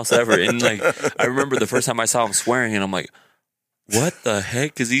filthiest mouths ever. And like I remember the first time I saw him swearing, and I'm like, what the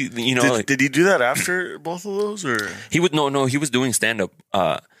heck? Because he, did he do that after both of those, or he would he was doing stand up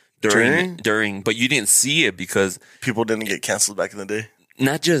during, but you didn't see it because people didn't get canceled back in the day?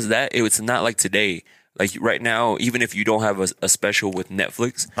 not just that, it's not like today. Like right now, even if you don't have a special with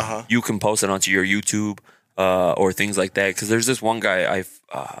Netflix, you can post it onto your YouTube or things like that. Because there's this one guy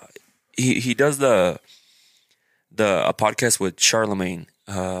he does a podcast with Charlemagne.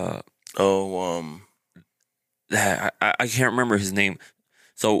 I can't remember his name.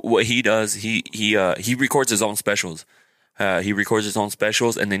 So what he does, he records his own specials. He records his own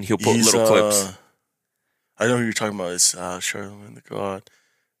specials, and then he'll put little clips. I know who you're talking about. It's Charlamagne the God,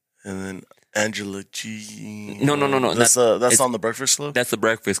 and then Angela G. No. That's on the Breakfast Club. That's the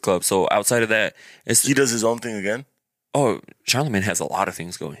Breakfast Club. So outside of that, He does his own thing again. Oh, Charlemagne has a lot of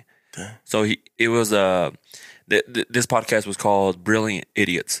things going. Okay. So this podcast was called Brilliant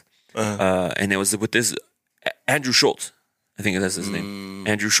Idiots, and it was with this Andrew Schultz. I think that's his name,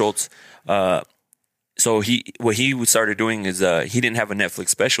 Andrew Schultz. So what he started doing is he didn't have a Netflix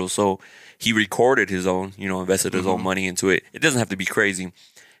special, so he recorded his own, invested his own money into it. It doesn't have to be crazy.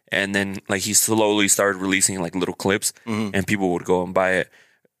 And then like he slowly started releasing like little clips, and people would go and buy it.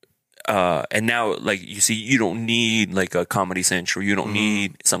 And now like you see, you don't need like a Comedy Central, you don't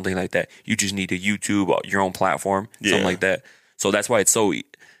need something like that. You just need a YouTube, your own platform, something like that. So that's why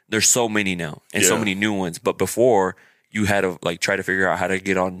there's so many now and so many new ones. But before, you had to like try to figure out how to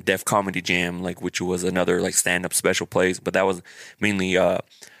get on Def Comedy Jam, like which was another like stand up special place, but that was mainly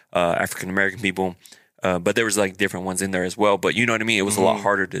African American people. But there was like different ones in there as well. But you know what I mean? It was a lot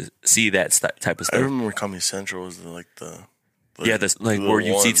harder to see that type of stuff. I remember Comedy Central was That's like where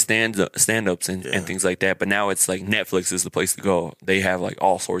you see stand ups and things like that. But now it's like Netflix is the place to go. They have like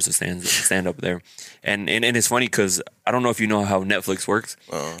all sorts of stand up there, and it's funny because I don't know if you know how Netflix works.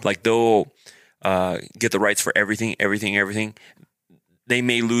 Like they'll get the rights for everything. They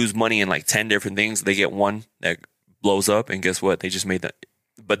may lose money in like 10 different things. They get one that blows up, and guess what? They just made that.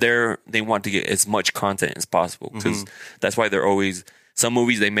 But they want to get as much content as possible because that's why they're always some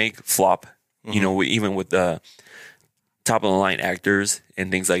movies they make flop. Even with the top of the line actors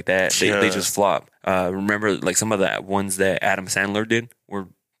and things like that, they just flop. Remember, like some of the ones that Adam Sandler did were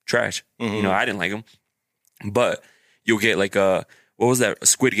trash. I didn't like them, but you'll get like what was that?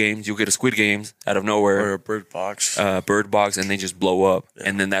 Squid Games. You'll get a Squid Games out of nowhere. Or a Bird Box. Bird Box, and they just blow up. Yeah.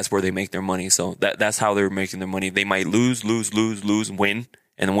 And then that's where they make their money. So that's how they're making their money. They might lose, win,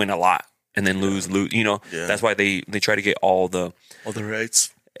 and then win a lot. And then lose. That's why they try to get all the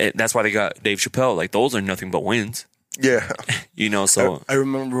rights. That's why they got Dave Chappelle. Like, those are nothing but wins. Yeah. So. I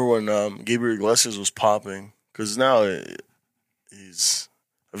remember when Gabriel Iglesias was popping. Because now I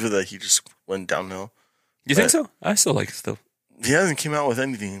feel like he just went downhill. You think so? I still like it still. He hasn't came out with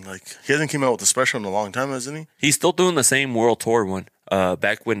anything. Like, he hasn't came out with a special in a long time, hasn't he? He's still doing the same world tour one.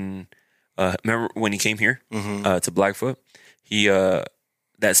 Back when, remember when he came here to Blackfoot? It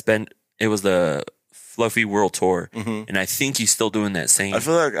was the Fluffy World Tour, and I think he's still doing that same. I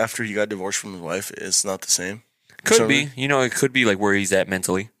feel like after he got divorced from his wife, it's not the same. Could be, it could be like where he's at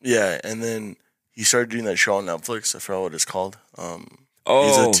mentally. Yeah, and then he started doing that show on Netflix. I forgot what it's called.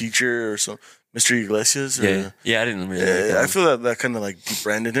 He's a teacher or something. Mr. Iglesias? Or, yeah, I didn't really like that. I feel that kind of like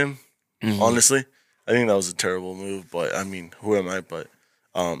debranded him, honestly. I think that was a terrible move, but I mean, who am I? But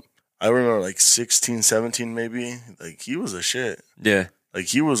I remember like 16, 17 maybe. Like, he was a shit. Yeah. Like,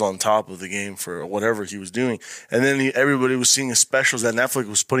 he was on top of the game for whatever he was doing. And then everybody was seeing his specials that Netflix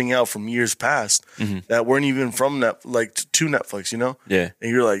was putting out from years past that weren't even from to Netflix, Yeah.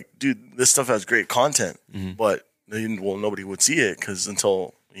 And you're like, dude, this stuff has great content. But, nobody would see it because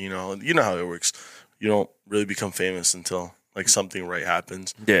until, you know how it works. you don't really become famous until like something right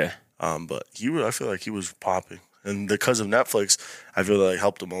happens. Yeah. But I feel like he was popping, and because of Netflix, I feel like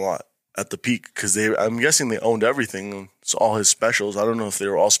helped him a lot at the peak because I'm guessing they owned everything. So all his specials, I don't know if they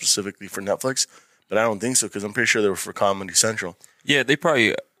were all specifically for Netflix, but I don't think so because I'm pretty sure they were for Comedy Central. Yeah, they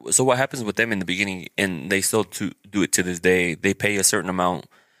probably. So what happens with them in the beginning, and they still do it to this day. They pay a certain amount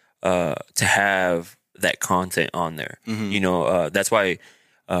to have that content on there. Mm-hmm. That's why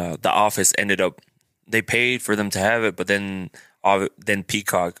The Office ended up. They paid for them to have it, but then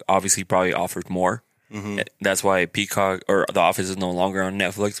Peacock obviously probably offered more. Mm-hmm. That's why Peacock or The Office is no longer on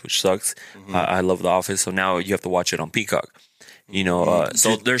Netflix, which sucks. Mm-hmm. I love The Office, so now you have to watch it on Peacock.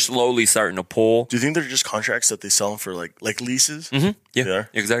 So they're slowly starting to pull. Do you think they're just contracts that they sell for like leases? Mm-hmm. Yeah,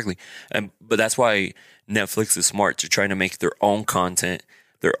 exactly. But that's why Netflix is smart to try to make their own content,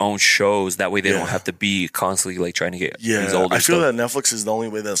 their own shows. That way they don't have to be constantly like trying to get these older I feel stuff. that Netflix is the only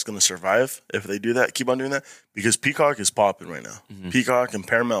way that's going to survive if they do that, keep on doing that, because Peacock is popping right now. Mm-hmm. Peacock and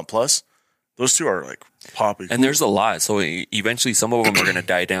Paramount Plus, those two are like popping. And there's a lot. So eventually some of them are going to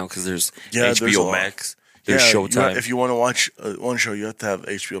die down because there's HBO Max. There's Showtime. If you want to watch one show, you have to have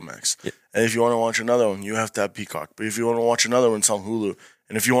HBO Max. Yeah. And if you want to watch another one, you have to have Peacock. But if you want to watch another one, it's on Hulu.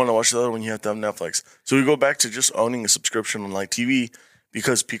 And if you want to watch the other one, you have to have Netflix. So we go back to just owning a subscription on like TV,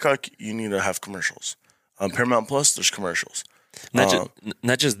 because Peacock, you need to have commercials. Paramount Plus, there's commercials.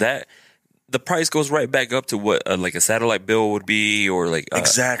 Not just that. The price goes right back up to what like a satellite bill would be, or like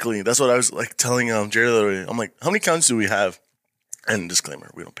exactly. That's what I was like telling Jerry the other day. I'm like, how many accounts do we have? And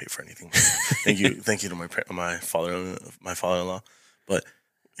disclaimer, we don't pay for anything. Thank you to my father-in-law. But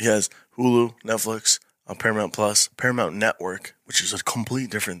he has Hulu, Netflix, Paramount Plus, Paramount Network, which is a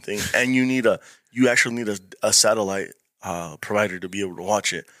complete different thing. And you actually need a satellite provider to be able to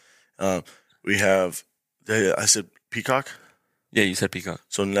watch it. We have, I said Peacock. Yeah, you said Peacock.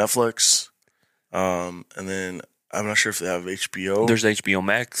 So Netflix, and then I'm not sure if they have HBO. There's HBO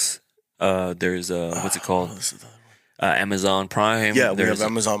Max. There's what's it called? Amazon Prime. Yeah, we have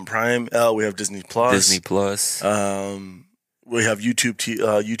Amazon Prime. We have Disney Plus. Disney Plus. We have YouTube.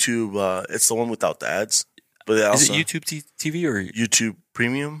 YouTube. It's the one without the ads. But is it YouTube TV or YouTube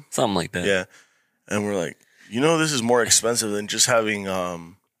Premium? Something like that. Yeah, and we're like, this is more expensive than just having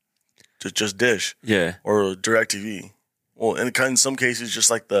just Dish. Yeah, or DirecTV. Well, in some cases, just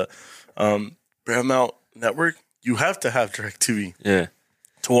like the Paramount Network, you have to have DirecTV. Yeah.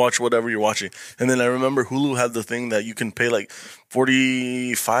 To watch whatever you're watching. And then I remember Hulu had the thing that you can pay like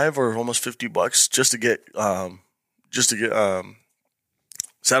 $45 or almost $50 just to get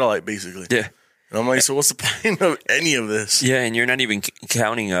satellite, basically. Yeah. And I'm like, so what's the point of any of this? Yeah, and you're not even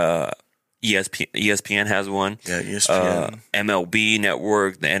counting ESPN. ESPN has one. Yeah, ESPN. MLB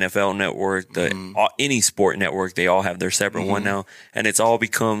Network, the NFL Network, any sport network, they all have their separate one now. And it's all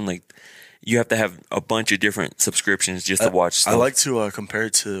become like, you have to have a bunch of different subscriptions just to watch stuff. I like to compare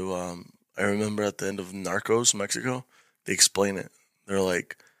it to, I remember at the end of Narcos, Mexico, they explain it. They're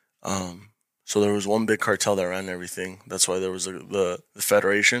like, so there was one big cartel that ran everything. That's why there was the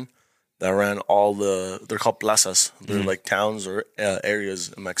federation that ran they're called plazas. They're like towns or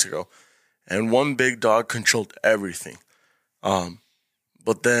areas in Mexico. And one big dog controlled everything.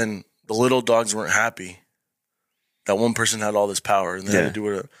 But then the little dogs weren't happy that one person had all this power and they had to do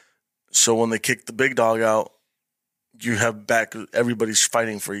it. So when they kicked the big dog out, you have everybody's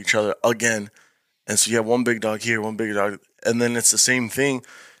fighting for each other again. And so you have one big dog here, one big dog, and then it's the same thing,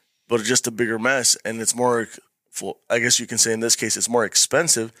 but just a bigger mess. And it's more, I guess you can say in this case, it's more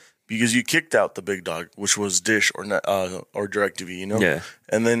expensive because you kicked out the big dog, which was Dish or DirecTV, Yeah.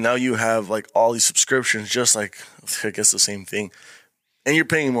 And then now you have like all these subscriptions, just like, I guess the same thing. And you're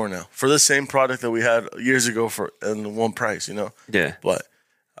paying more now for the same product that we had years ago for in one price, Yeah. But,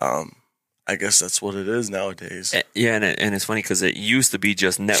 I guess that's what it is nowadays. Yeah, and it's funny because it used to be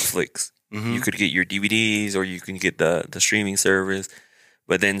just Netflix. Mm-hmm. You could get your DVDs or you can get the streaming service.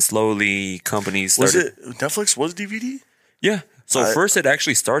 But then slowly companies started... Netflix was DVD? Yeah. So first it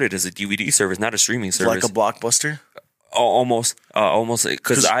actually started as a DVD service, not a streaming service. Like a Blockbuster? Almost.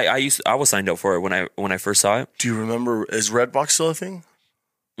 Because I was signed up for it when I first saw it. Do you remember, is Redbox still a thing?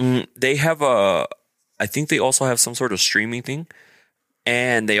 They have I think they also have some sort of streaming thing.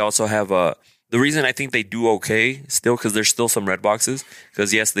 And they also have the reason I think they do okay still, because there's still some red boxes,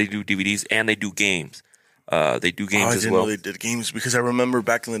 because yes, they do DVDs and they do games. They do games as well. I didn't know they did games, because I remember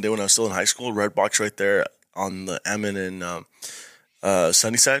back in the day when I was still in high school, Redbox right there on the Emmett and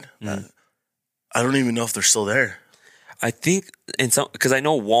Sunnyside. I don't even know if they're still there. I think because I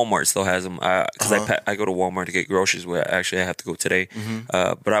know Walmart still has them. Because I go to Walmart to get groceries. Where actually I have to go today,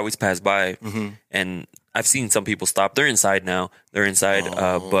 but I always pass by, and I've seen some people stop. They're inside now.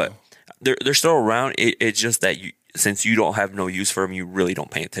 But they're still around. It's just that since you don't have no use for them, you really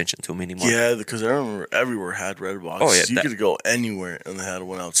don't pay attention to them anymore. Yeah, because I remember everywhere had Redbox. Oh, yeah, you could go anywhere and they had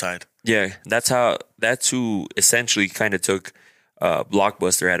one outside. Yeah, that's who essentially kind of took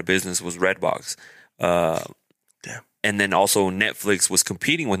Blockbuster out of business was Redbox. Damn. And then also Netflix was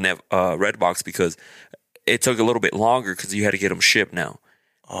competing with Redbox because it took a little bit longer because you had to get them shipped now.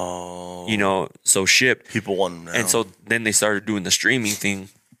 Oh. You know, so shipped. People want them now. And so then they started doing the streaming thing.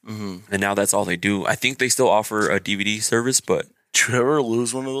 Mm-hmm. And now that's all they do. I think they still offer a DVD service, but... Did you ever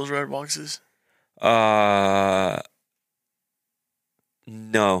lose one of those Redboxes?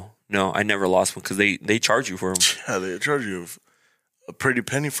 No, I never lost one because they charge you for them. Yeah, they charge you a pretty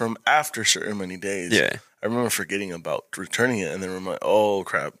penny for them after certain many days. Yeah. I remember forgetting about returning it and then remember, oh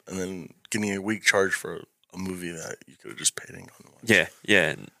crap, and then getting a week charge for a movie that you could have just paid and gone to watch.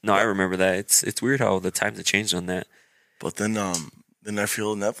 Yeah. No, I remember that. It's weird how the times have changed on that. But then I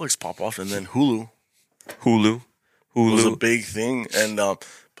feel Netflix pop off, and then Hulu was a big thing, and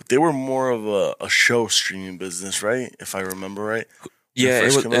but they were more of a show streaming business, right? If I remember right. Yeah,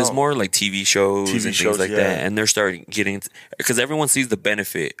 it was more like TV shows and things like that, and they're starting getting because everyone sees the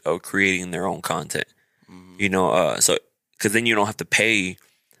benefit of creating their own content. Mm-hmm. You know, so because then you don't have to pay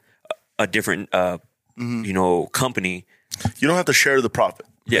a different you know, company. You don't have to share the profit.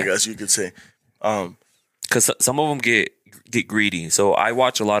 Yeah, I guess you could say. Because some of them get greedy. So I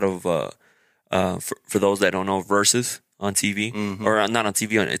watch a lot of for those that don't know, Versus on TV, or not on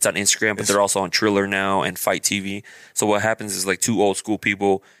TV. It's on Instagram, but they're also on Triller now and Fight TV. So what happens is like two old school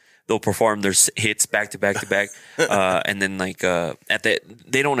people, they'll perform their hits back to back to back, and then like at that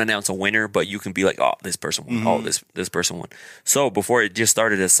they don't announce a winner, but you can be like, oh, this person won, oh, this person won. So before it just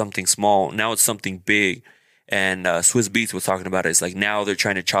started as something small, now it's something big. And Swiss Beats was talking about it. It's like now they're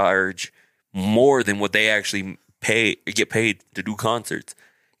trying to charge more than what they actually get paid to do concerts.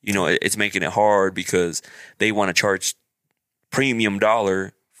 You know, it's making it hard because they want to charge premium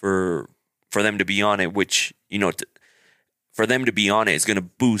dollar for them to be on it, which, you know, for them to be on it is going to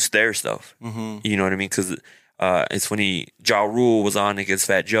boost their stuff. Mm-hmm. You know what I mean? Because it's funny, Ja Rule was on against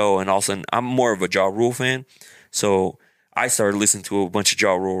Fat Joe, and all of a sudden, I'm more of a Ja Rule fan. So I started listening to a bunch of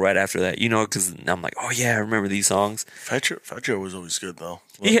Ja Rule right after that, you know, because I'm like, oh yeah, I remember these songs. Fat Joe was always good, though.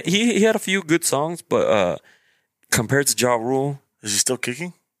 He had a few good songs, but compared to Ja Rule... Is he still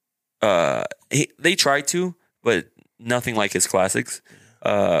kicking? They tried to, but nothing like his classics.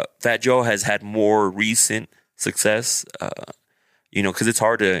 Fat Joe has had more recent success, you know, because it's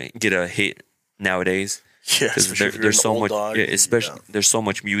hard to get a hit nowadays. Yeah, because there's so much, there's so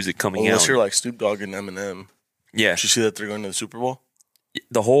much music coming out. Unless you're like Snoop Dogg and Eminem. Yeah. Did you see that they're going to the Super Bowl?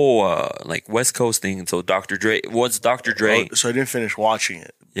 The whole like West Coast thing. So Dr. Dre, what's Dr. Dre? So I didn't finish watching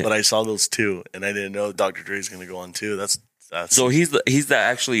it, but I saw those two, and I didn't know Dr. Dre's going to go on too. That's so he's the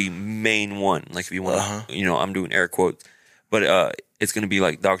actually main one. Like if you want to, you know, I'm doing air quotes, but it's going to be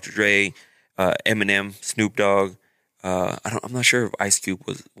like Dr. Dre, Eminem, Snoop Dogg. I'm not sure if Ice Cube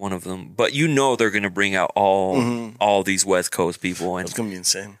was one of them, but you know they're going to bring out all these West Coast people, and it's going to be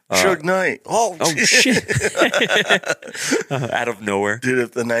insane. Suge Knight. Oh shit! Out of nowhere, dude.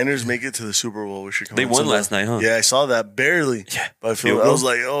 If the Niners make it to the Super Bowl, we should come. They won last night, huh? Yeah, I saw that barely. Yeah, but I was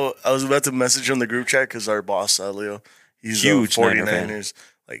like, I was about to message on the group chat because our boss Leo, he's huge 49ers,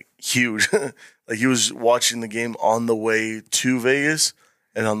 like huge. Like he was watching the game on the way to Vegas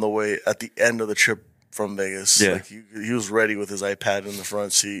and on the way at the end of the trip from Vegas. Yeah. Like he was ready with his iPad in the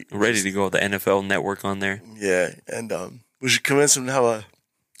front seat. Ready to go with the NFL network on there. Yeah. And we should convince him to have a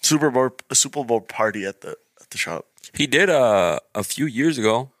Super Bowl party at the shop. He did a few years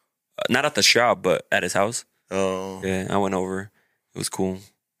ago. Not at the shop, but at his house. Oh. Yeah, I went over. It was cool.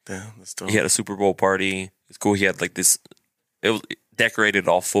 Damn, that's dope. He had a Super Bowl party. It's cool. He had like this, it was decorated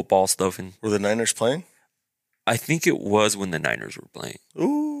all football stuff. And were the Niners playing? I think it was when the Niners were playing.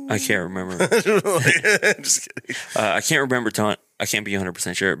 Ooh. I can't remember. Just kidding. I can't remember. I can't be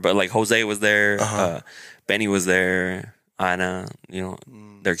 100% sure. But like Jose was there. Benny was there. Anna, you know,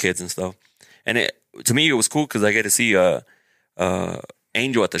 their kids and stuff. And to me, it was cool because I get to see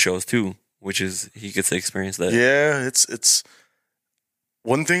Angel at the shows too, which is he gets to experience that. Yeah, it's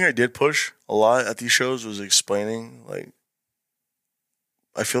one thing I did push a lot at these shows was explaining. Like,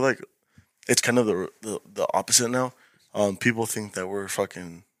 I feel like it's kind of the opposite now. People think that we're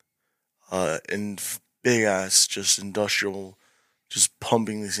fucking in big ass, just industrial, just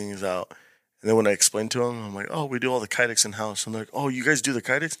pumping these things out. And then when I explain to them, I'm like, oh, we do all the kydex in house. I'm like, oh, you guys do the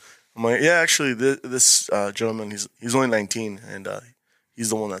kydex? I'm like, yeah, actually, this gentleman, he's only 19, and he's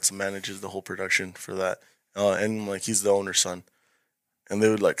the one that manages the whole production for that. And like, he's the owner's son. And they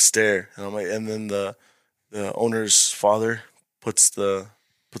would like stare, and I'm like, and then the owner's father puts the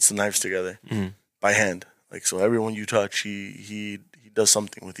puts the knives together by hand. Like, so everyone you touch, he does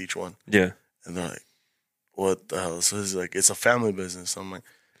something with each one. Yeah. And they're like, what the hell? So he's like, it's a family business. I'm like,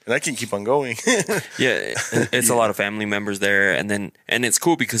 and I can keep on going. Yeah, it's a lot of family members there, and it's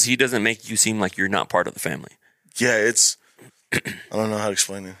cool because he doesn't make you seem like you're not part of the family. Yeah, it's, I don't know how to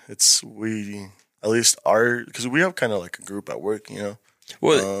explain it. It's, at least because we have kind of like a group at work, you know?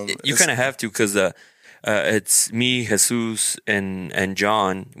 Well, you kind of have to because it's me, Jesus, and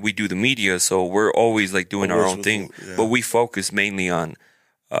John. We do the media, so we're always like doing our own thing. Yeah. But we focus mainly on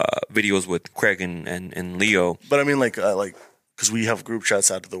videos with Craig and Leo. But I mean, like, because we have group chats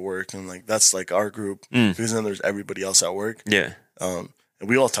out of the work, and like that's like our group. Because then there's everybody else at work. Yeah. And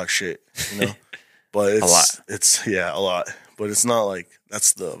we all talk shit, you know? But it's A lot. It's, yeah, a lot. But it's not like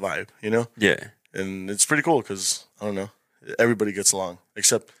that's the vibe, you know? Yeah. And it's pretty cool because, I don't know, everybody gets along.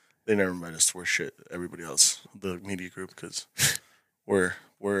 Except they never invite us to wear shit, everybody else, the media group, because we're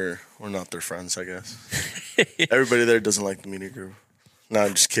not their friends, I guess. Everybody there doesn't like the media group. No,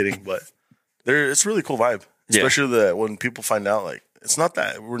 I'm just kidding. But it's a really cool vibe. Especially that when people find out, like, it's not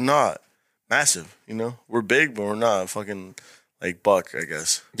that, we're not massive, you know? We're big, but we're not fucking, like, Buck, I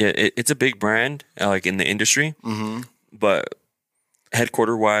guess. Yeah, it's a big brand, like in the industry. Mm-hmm. But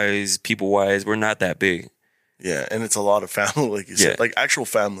headquarter-wise, people-wise, we're not that big. Yeah, and it's a lot of family, like you said, like actual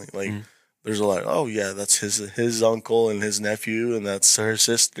family. Like there's a lot. Oh yeah, that's his uncle and his nephew, and that's her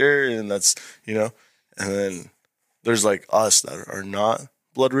sister, and that's, you know. And then there's like us that are not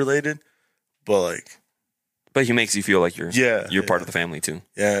blood related, but he makes you feel like you're part of the family too.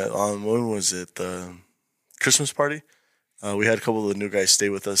 Yeah. When was it? The Christmas party. We had a couple of the new guys stay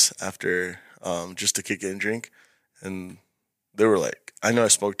with us after, just to kick it and drink, and they were like, I know I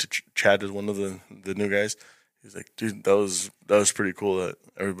spoke to Chad as one of the new guys. He's like, dude, that was pretty cool that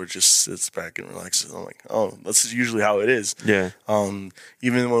everybody just sits back and relaxes. I'm like, oh, that's usually how it is. Yeah.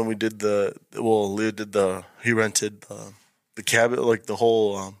 Even when we did Leo did he rented the cabin, like the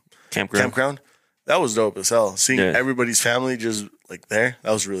whole campground. That was dope as hell. Seeing everybody's family just like there,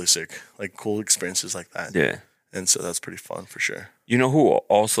 that was really sick. Like cool experiences like that. Yeah. And so that's pretty fun for sure. You know who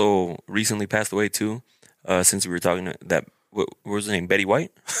also recently passed away too? Since we were talking what was her name? Betty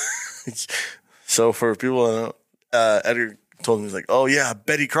White? So for people that know, Edgar told me, he's like, oh yeah,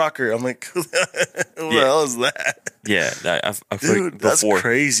 Betty Crocker. I'm like, who the hell is that? Yeah, I dude, that's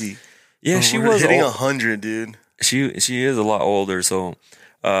crazy. Yeah, she was hitting 100, dude. She is a lot older. So,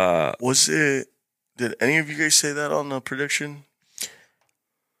 did any of you guys say that on the prediction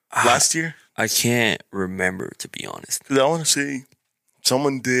last year? I can't remember, to be honest. Because I want to see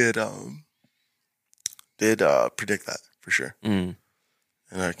someone did predict that for sure. And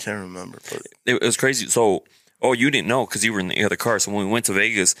I can't remember, but it was crazy. So, you didn't know because you were in the other car. So when we went to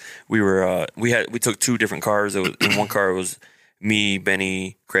Vegas, we took two different cars. In one car it was me,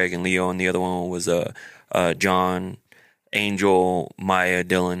 Benny, Craig, and Leo, and the other one was John, Angel, Maya,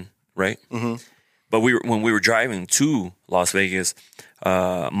 Dylan, right? Mm-hmm. But when we were driving to Las Vegas,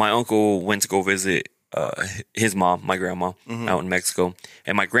 my uncle went to go visit his mom, my grandma, out in Mexico,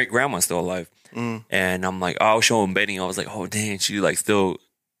 and my great grandma's still alive. And I'm like, I was showing Benny. I was like, oh dang, she like still.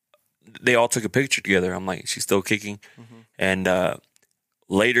 They all took a picture together. I'm like, she's still kicking. And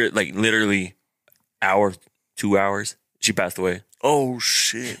later, like literally, 2 hours, she passed away. Oh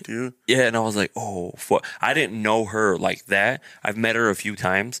shit, dude. Yeah, and I was like, oh fuck. I didn't know her like that. I've met her a few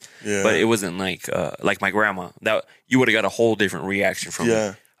times, but it wasn't like my grandma. That you would have got a whole different reaction from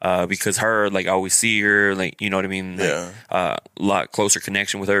me. Because her, like, I always see her, like, you know what I mean? Like, a lot closer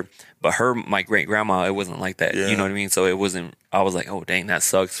connection with her. But my great grandma, it wasn't like that. You know what I mean? So it wasn't, I was like, oh, dang, it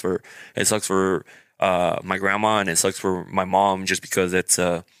sucks for my grandma, and it sucks for my mom just because it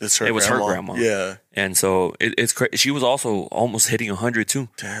was her grandma. Yeah. And so it's crazy. She was also almost hitting 100 too.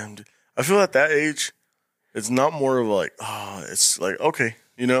 Damn, dude. I feel at that age, it's not more of like, it's like, okay,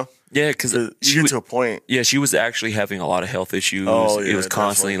 you know? Yeah, because you get to a point. Yeah, she was actually having a lot of health issues. It was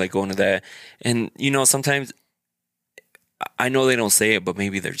constantly like going to that. And, you know, sometimes I know they don't say it, but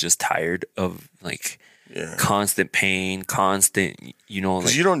maybe they're just tired of like constant pain, constant, you know.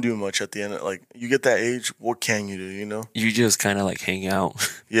 Because you don't do much at the end. Like, you get that age, what can you do, you know? You just kind of like hang out.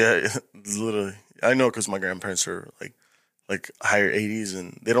 Yeah, literally. I know because my grandparents are like higher 80s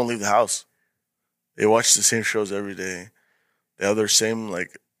and they don't leave the house. They watch the same shows every day. They have their same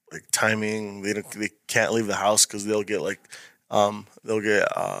like timing. They can't leave the house because they'll get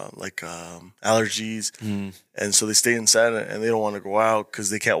allergies, and so they stay inside and they don't want to go out because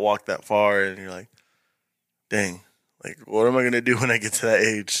they can't walk that far. And you're like, dang, like what am I gonna do when I get to that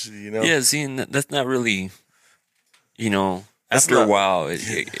age? You know? Yeah, see, that's not really, you know. After a while,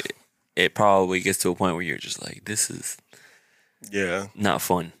 it probably gets to a point where you're just like, this is Yeah. not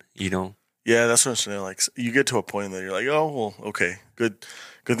fun, you know? Yeah, that's what I'm saying. Like, you get to a point that you're like, oh, well, okay, good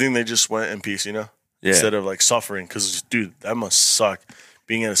thing they just went in peace, you know, Yeah. instead of like suffering. Because, dude, that must suck.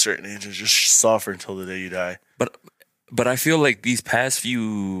 Being at a certain age and just suffer until the day you die. But I feel like these past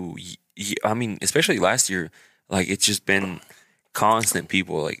few, I mean, especially last year, like it's just been constant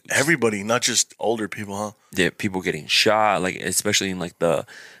people, like Everybody, not just older people, huh? yeah, people getting shot, like especially in like the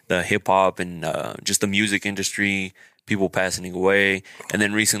hip hop and just the music industry, people passing away, and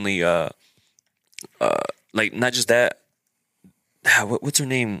then recently, like not just that, what's her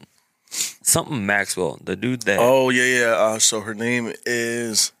name? Something Maxwell, the dude that Oh yeah. So her name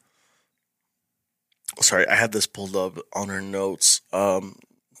is. Sorry, I had this pulled up on her notes.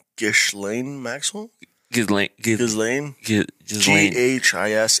 Ghislaine Maxwell. Ghislaine, Ghislaine. Ghislaine. Ghislain.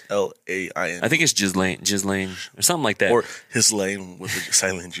 I think it's Ghislaine or something like that. Or his lane with a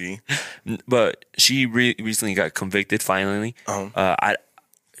silent G. But she recently got convicted finally.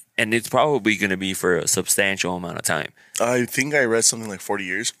 And it's probably going to be for a substantial amount of time. I think I read something like 40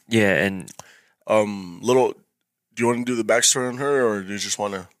 years. Yeah, and Do you want to do the backstory on her, or do you just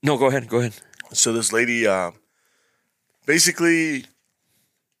want to? no, go ahead. So this lady, basically,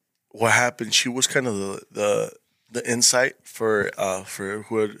 what happened? She was kind of the insight for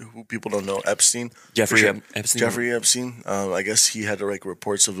who people don't know, Epstein. Jeffrey Epstein. Jeffrey Epstein. I guess he had like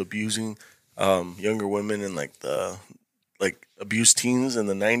reports of abusing younger women and like abused teens in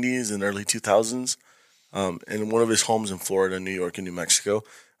the 90s and early 2000s, in one of his homes in Florida, New York, and New Mexico.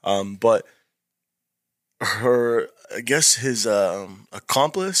 But I guess his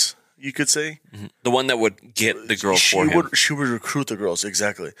accomplice, you could say, The one that would get the girls for him. She would recruit the girls,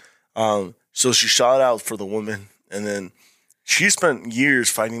 exactly. So she shot out for the woman, and then she spent years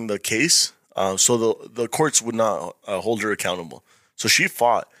fighting the case, so the courts would not hold her accountable. So she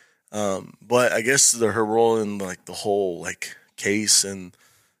fought, but I guess her role in like the whole like case and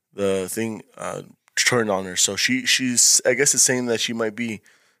the thing turned on her. So she's I guess it's saying that she might be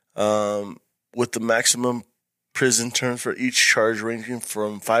with the maximum prison term for each charge ranging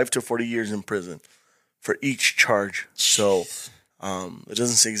from 5 to 40 years in prison for each charge. So it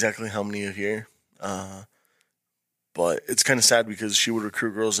doesn't say exactly how many a year, but it's kind of sad because she would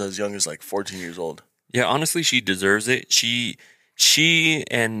recruit girls as young as like 14 years old. Yeah, honestly, she deserves it. She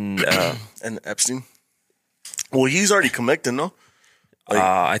and And Epstein, well, he's already convicted, no?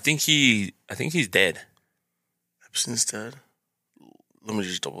 I think he's dead. Epstein's dead. Let me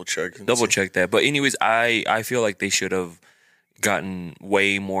just double check. Check that. But anyways, I feel like they should have gotten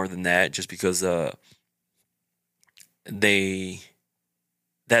way more than that, just because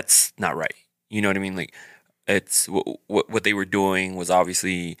that's not right. You know what I mean? Like, it's what they were doing was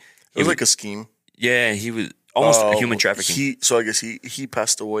obviously It was like a scheme. Yeah, he was almost human trafficking. So I guess he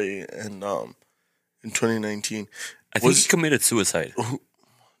passed away in 2019. I think he committed suicide.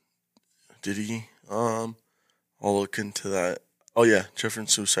 Did he? I'll look into that. Oh yeah, Jeffrey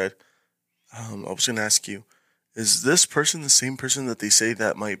suicide. I was gonna ask you, is this person the same person that they say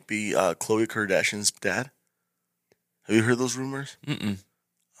that might be Khloe Kardashian's dad? Have you heard those rumors? Mm-mm.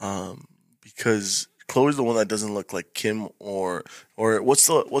 Because Chloe's the one that doesn't look like Kim or what's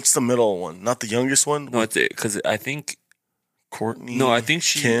the middle one? Not the youngest one. No, it's because I think Courtney. No, I think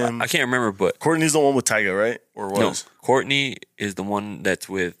Kim. I can't remember, but Courtney's the one with Tyga, right? Or was? No, Courtney is the one that's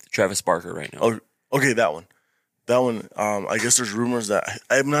with Travis Barker right now. Oh, okay, that one. That one. I guess there's rumors that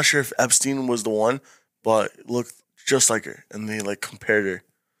I'm not sure if Epstein was the one, but looked just like her, and they like compared her.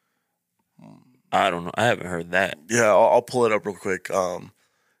 I don't know. I haven't heard that. Yeah, I'll pull it up real quick.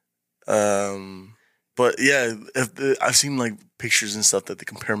 But yeah, I've seen like pictures and stuff that they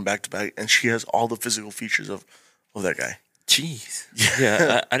compare them back to back, and she has all the physical features of that guy. Jeez.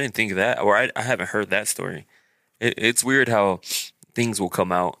 Yeah, I didn't think of that, or I haven't heard that story. It's weird how things will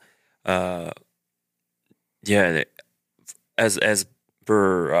come out. Yeah, as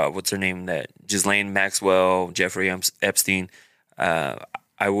per what's her name, that Ghislaine Maxwell, Jeffrey Epstein.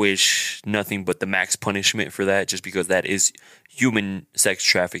 I wish nothing but the max punishment for that, just because that is human sex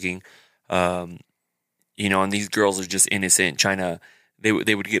trafficking. You know, and these girls are just innocent, trying to. They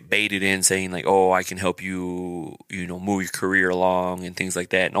would get baited in saying like, "Oh, I can help you, you know, move your career along," and things like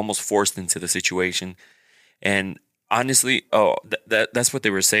that, and almost forced into the situation. And honestly, that's what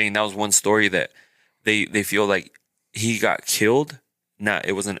they were saying. That was one story that they feel like he got killed.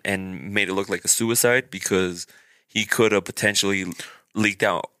 It wasn't, and made it look like a suicide, because he could have potentially leaked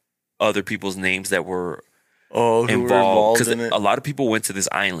out other people's names that were involved. Because a lot of people went to this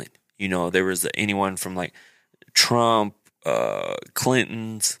island. You know, there was anyone from like Trump,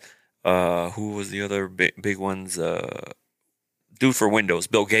 Clinton's, who was the other big ones? dude for Windows,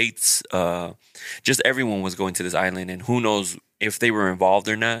 Bill Gates, just everyone was going to this island, and who knows if they were involved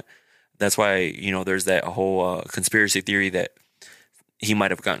or not. That's why, there's that whole conspiracy theory that he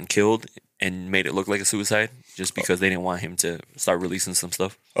might have gotten killed and made it look like a suicide just because they didn't want him to start releasing some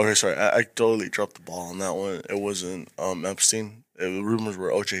stuff. Okay, sorry. I totally dropped the ball on that one. It wasn't Epstein. The rumors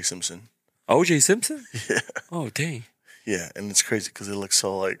were O.J. Simpson. O.J. Simpson? Yeah. Oh, dang. Yeah, and it's crazy because it looks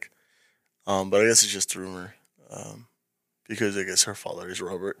so like... but I guess it's just a rumor. Because I guess her father is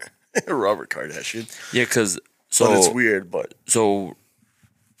Robert Kardashian. Yeah, because... But it's weird, but... So...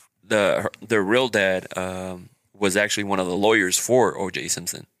 The real dad was actually one of the lawyers for O.J.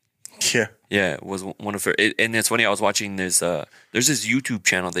 Simpson. Yeah. Yeah, it was one of her. And it's funny, I was watching this. There's this YouTube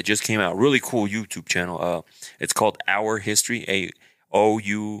channel that just came out. Really cool YouTube channel. It's called Our History,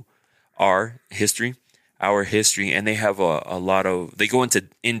 AOUR History. Our History. And they have a lot of, they go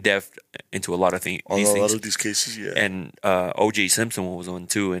in depth into a lot of things. On a lot of these cases, yeah. And O.J. Simpson was on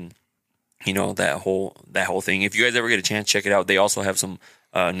too. And, that whole thing. If you guys ever get a chance, check it out. They also have some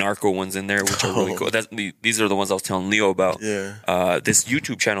narco ones in there, which are really cool. These are the ones I was telling Leo about. Yeah. This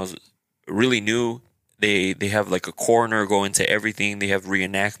YouTube channel is really new. They have like a coroner go into everything. They have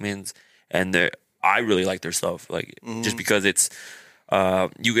reenactments, and I really like their stuff. Like just because it's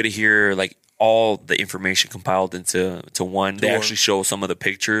you get to hear like all the information compiled into one. They actually show some of the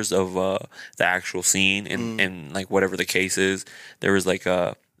pictures of the actual scene and like whatever the case is. There was like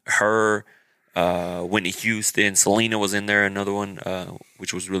her. Whitney Houston, Selena was in there, another one,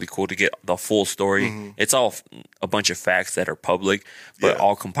 which was really cool to get the full story. It's all a bunch of facts that are public, but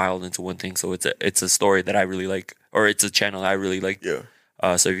all compiled into one thing. So it's a story that I really like, or it's a channel I really like. Yeah.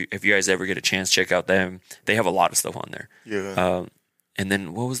 So if you guys ever get a chance, check out them. They have a lot of stuff on there. Yeah. And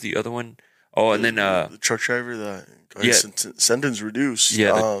then what was the other one? Oh, and then the truck driver that got sentence reduced.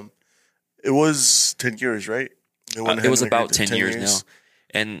 Yeah. It was 10 years, right? It was about 10 years now.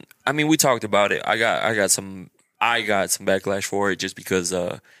 And I mean, we talked about it. I got some backlash for it just because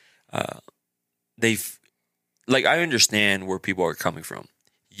they've like I understand where people are coming from.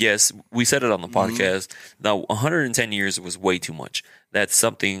 Yes, we said it on the podcast. Now, 110 years was way too much. That's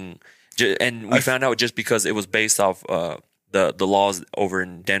something, and we found out just because it was based off the laws over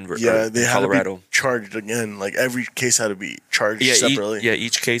in Denver. Yeah, they had Colorado. to be charged again. Like every case had to be charged separately.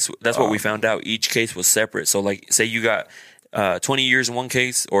 Each case. That's what we found out. Each case was separate. So, like, say you got 20 years in one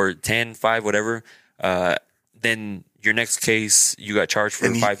case or 10, 5, whatever, then your next case you got charged for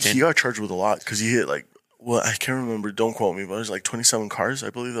 5, 10. He got charged with a lot because he hit I can't remember, don't quote me, but it was like 27 cars. I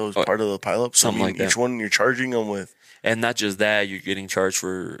believe that was part of the pileup. So something like that. Each one you're charging them with. And not just that, you're getting charged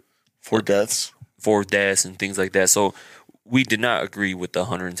for deaths. 4 deaths and things like that. So we did not agree with the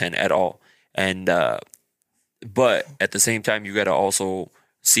 110 at all. And but at the same time, you got to also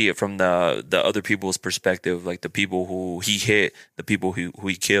see it from the other people's perspective, like the people who he hit, the people who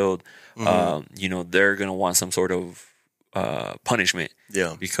he killed. They're gonna want some sort of punishment.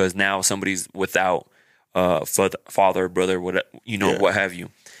 Yeah, because now somebody's without father, brother, what have you,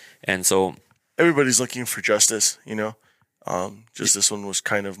 and so everybody's looking for justice. Just this one was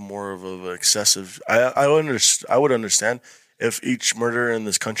kind of more of an excessive. I would understand if each murderer in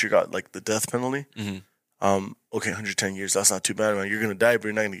this country got like the death penalty. Okay, 110 years, that's not too bad, man. You're going to die, but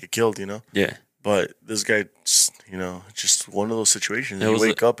you're not going to get killed, Yeah. But this guy, just one of those situations. You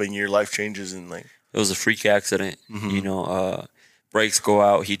wake up and your life changes and like... It was a freak accident. Brakes go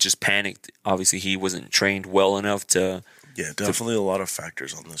out. He just panicked. Obviously, he wasn't trained well enough to... Yeah, definitely a lot of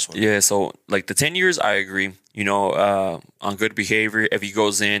factors on this one. Yeah, so like the 10 years, I agree. On good behavior, if he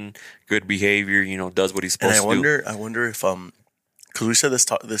goes in, good behavior, does what he's supposed to do. I wonder if... Because we said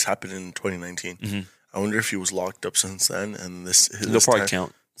this happened in 2019. I wonder if he was locked up since then, and they'll probably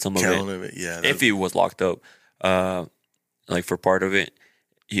count some of it. Yeah, if he was locked up, like for part of it,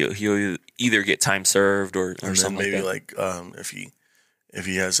 he'll either get time served or something maybe like that. if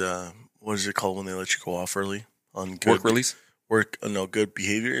he has what is it called when they let you go off early on work release? Good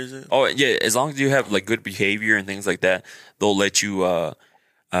behavior, is it? Oh yeah, as long as you have like good behavior and things like that, they'll let you.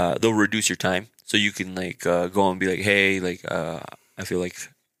 They'll reduce your time, so you can like go and be like, hey, like I feel like.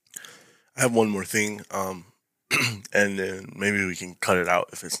 I have one more thing, and then maybe we can cut it out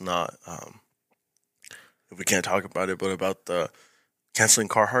if it's not, if we can't talk about it, but about the canceling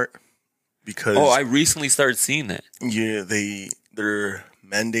Carhartt. Because I recently started seeing that. Yeah, they're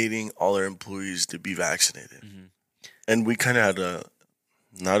mandating all their employees to be vaccinated. And we kind of had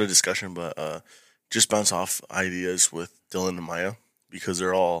not a discussion, but just bounce off ideas with Dylan and Maya, because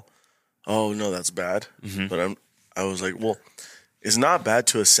they're all, oh, no, that's bad. But I was like, well... It's not bad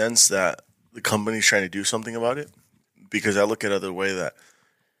to a sense that the company's trying to do something about it, because I look at it the way that,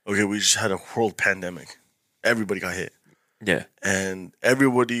 okay, we just had a world pandemic. Everybody got hit. Yeah. and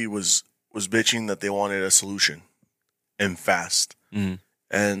everybody was bitching that they wanted a solution and fast. Mhm.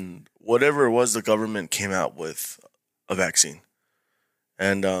 And whatever it was, the government came out with a vaccine.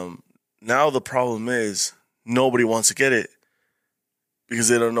 And now the problem is nobody wants to get it because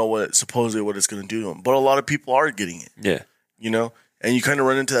they don't know what it's going to do to them. But a lot of people are getting it, Yeah. you know? And you kind of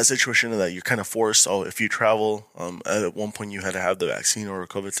run into that situation that you're kind of forced. Oh, if you travel, at one point you had to have the vaccine or a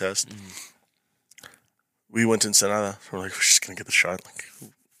COVID test. We went to Ensenada. So we're like, we're just going to get the shot.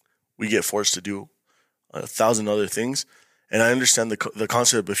 Like, we get forced to do 1,000 other things. And I understand the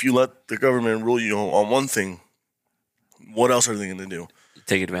concept. If you let the government rule you on one thing, what else are they going to do?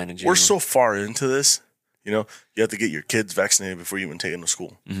 Take advantage. We're so far into this. You know, you have to get your kids vaccinated before you even take them to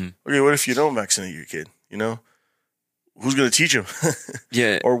school. Okay, what if you don't vaccinate your kid? You know, who's going to teach him?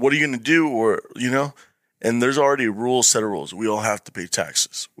 Yeah. Or what are you going to do? Or, you know, and there's already rules, set of rules. We all have to pay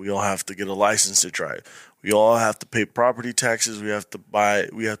taxes. We all have to get a license to drive. We all have to pay property taxes. We have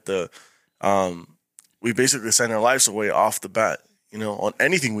to we basically sign our lives away off the bat, you know, on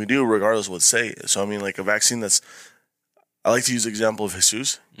anything we do, regardless of what say. So, I mean, like a vaccine I like to use the example of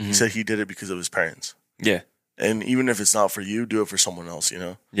Jesus. He said he did it because of his parents. Yeah. And even if it's not for you, do it for someone else, you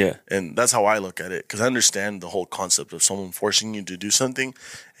know? Yeah. And that's how I look at it. Because I understand the whole concept of someone forcing you to do something.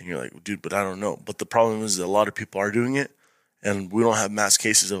 And you're like, dude, but I don't know. But the problem is that a lot of people are doing it. And we don't have mass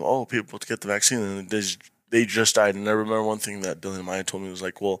cases of, people to get the vaccine. And they just died. And I remember one thing that Dylan Maya told me was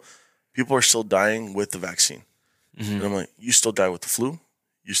like, well, people are still dying with the vaccine. And I'm like, you still die with the flu.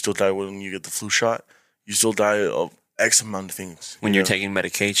 You still die when you get the flu shot. You still die of X amount of things. When you're taking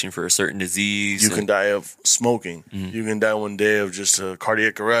medication for a certain disease. You can die of smoking. You can die one day of just a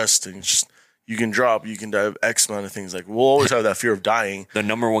cardiac arrest. And you can drop. You can die of X amount of things. Like, we'll always have that fear of dying. The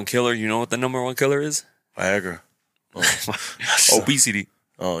number one killer, you know what the number one killer is? Viagra. Obesity.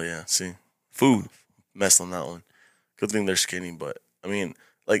 Oh, yeah. See? Food. Messed on that one. Good thing they're skinny. But, I mean,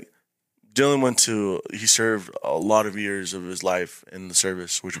 like, Dylan he served a lot of years of his life in the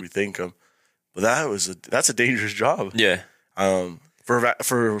service, which we thank him. But that's a dangerous job. Yeah.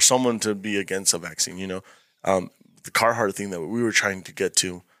 For someone to be against a vaccine, you know, the Carhartt thing that we were trying to get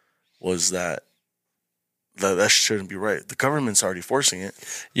to was that shouldn't be right. The government's already forcing it.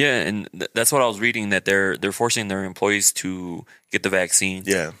 Yeah, and that's what I was reading, that they're forcing their employees to get the vaccine.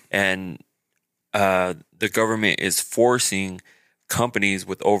 Yeah, and the government is forcing companies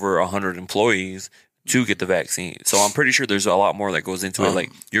with over 100 employees to get the vaccine. So I'm pretty sure there's a lot more that goes into it.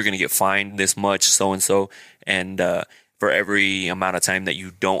 Like, you're going to get fined this much, so-and-so. And for every amount of time that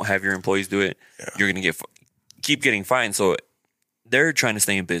you don't have your employees do it, you're going to keep getting fined. So they're trying to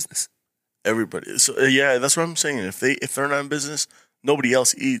stay in business. Everybody. So yeah, that's what I'm saying. If they're not in business, nobody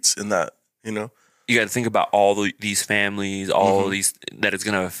else eats in that, you know? You got to think about all these families, all these that it's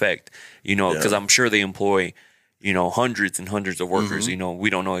going to affect, you know, because I'm sure they employ, you know, hundreds and hundreds of workers. You know, we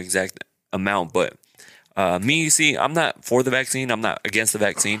don't know exact amount, but I'm not for the vaccine. I'm not against the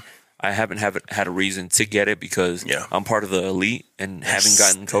vaccine. I haven't had a reason to get it because I'm part of the elite and haven't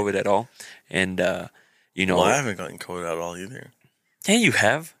gotten COVID at all. And, you know. Well, I haven't gotten COVID at all either. Yeah, you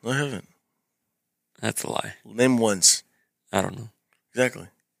have. No, I haven't. That's a lie. Name once. I don't know. Exactly.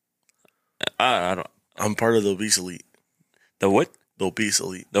 I don't. I'm part of the obese elite. The what? The obese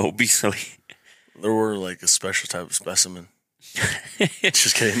elite. The obese elite. There were like a special type of specimen.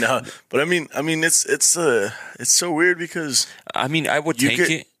 Just kidding. No, but I mean, it's so weird because I mean, I would take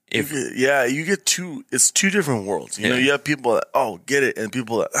it if you get two. It's two different worlds. You know, you have people that get it, and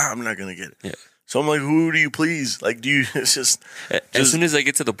people that I'm not gonna get it. Yeah. So I'm like, who do you please? Like, do you? It's just as soon as I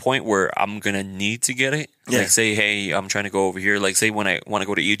get to the point where I'm gonna need to get it, like say, hey, I'm trying to go over here. Like say when I want to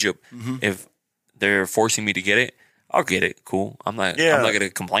go to Egypt, if they're forcing me to get it, I'll get it. Cool. I'm not gonna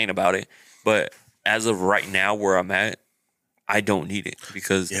complain about it. But as of right now, where I'm at, I don't need it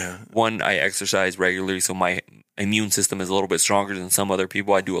because one, I exercise regularly, so my immune system is a little bit stronger than some other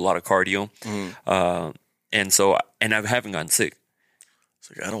people. I do a lot of cardio, and I haven't gotten sick. It's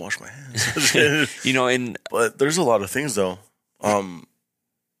like I don't wash my hands, you know. But there's a lot of things though.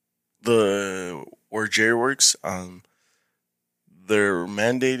 Where Jerry works, they're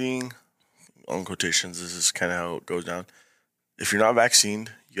mandating, on quotations. This is kind of how it goes down. If you're not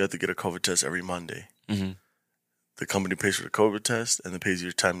vaccinated, you have to get a COVID test every Monday. The company pays for the COVID test and they pays you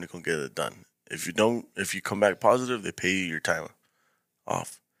your time to go get it done. If you come back positive, they pay you your time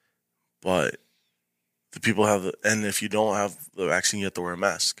off. But the people and if you don't have the vaccine, you have to wear a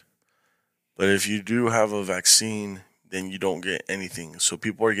mask. But if you do have a vaccine, then you don't get anything. So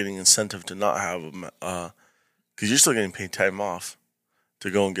people are getting incentive to not have because you're still getting paid time off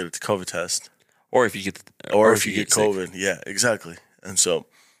to go and get a COVID test. Or if you get COVID. Yeah, exactly. And so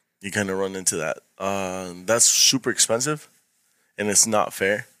you kind of run into that. That's super expensive. and it's not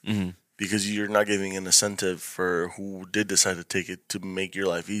fair because you're not giving an incentive for who did decide to take it to make your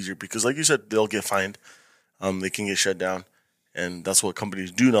life easier. Because, like you said, they'll get fined, they can get shut down, and that's what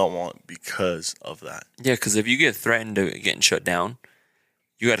companies do not want because of that. Yeah, because if you get threatened to getting shut down,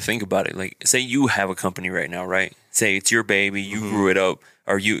 you got to think about it. Like, say you have a company right now, right? Say it's your baby, you grew it up,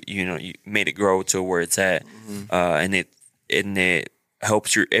 or you made it grow to where it's at, and it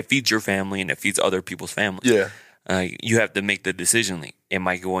helps it feeds your family and it feeds other people's families. Yeah. You have to make the decision. Like, am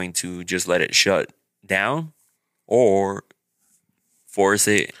I going to just let it shut down, or force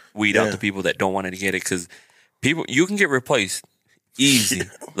it, weed out the people that don't want to get it? Because you can get replaced easy.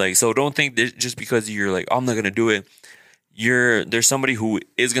 Like, so don't think that just because you're like, I'm not gonna do it, there's somebody who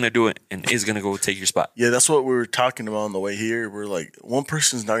is gonna do it and is gonna go take your spot. Yeah, that's what we were talking about on the way here. We're like, one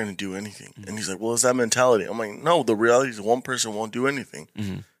person's not gonna do anything, and he's like, well, it's that mentality. I'm like, no, the reality is one person won't do anything.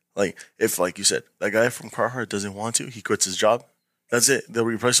 Like, if, like you said, that guy from Carhartt doesn't want to, he quits his job. That's it. They'll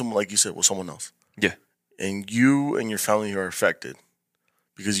replace him, like you said, with someone else. Yeah, and you and your family are affected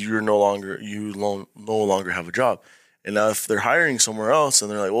because you no longer have a job. And now if they're hiring somewhere else and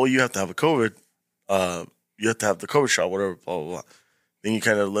they're like, well, you have to have a COVID, you have to have the COVID shot, whatever, blah, blah, blah. Then you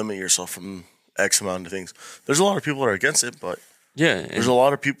kind of limit yourself from X amount of things. There's a lot of people that are against it, but there's a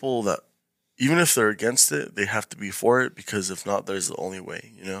lot of people that, even if they're against it, they have to be for it because if not, there's the only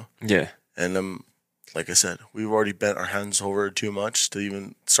way, you know? Yeah. And like I said, we've already bent our hands over it too much to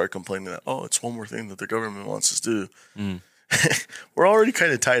even start complaining that, oh, it's one more thing that the government wants us to do. We're already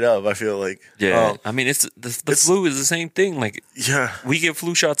kind of tied up, I feel like. Yeah. I mean, it's the flu is the same thing. Like, yeah, we get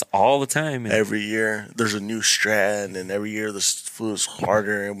flu shots all the time. Every year, there's a new strand, and every year this flu is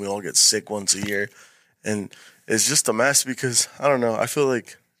harder, and we all get sick once a year. And it's just a mess because, I don't know, I feel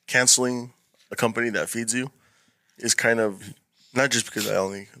like canceling a company that feeds you is kind of, not just because that's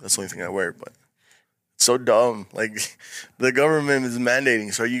the only thing I wear, but so dumb. Like, the government is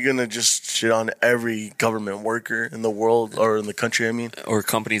mandating. So are you going to just shit on every government worker in the world or in the country, I mean? Or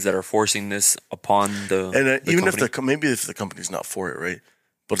companies that are forcing this upon the And even company? if the company's not for it, right?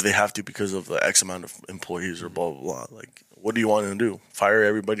 But they have to because of the X amount of employees or blah, blah, blah. Like, what do you want them to do? Fire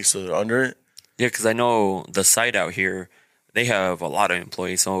everybody so they're under it? Yeah, because I know the site out here, they have a lot of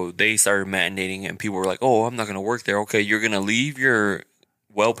employees. So they started mandating it, and people were like, oh, I'm not going to work there. Okay, you're going to leave your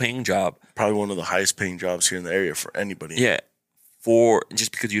well-paying job. Probably one of the highest paying jobs here in the area for anybody. Yeah, for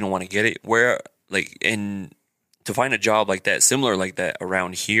just because you don't want to get it. Where, like, and to find a job like that, similar like that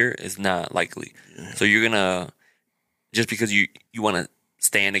around here is not likely. Yeah. So you're gonna, just because you want to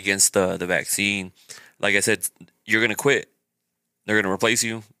stand against the vaccine, like I said, you're gonna quit. They're gonna replace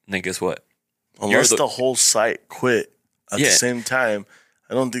you, and then guess what? Unless the whole site quit at the same time,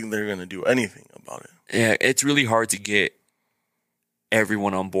 I don't think they're gonna do anything about it. Yeah, it's really hard to get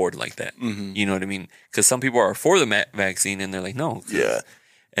everyone on board like that. You know what I mean? Because some people are for the vaccine and they're like, no. Yeah.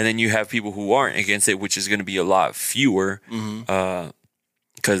 And then you have people who aren't against it, which is going to be a lot fewer.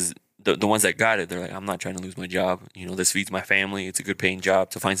 Because the ones that got it, they're like, I'm not trying to lose my job. You know, this feeds my family. It's a good paying job.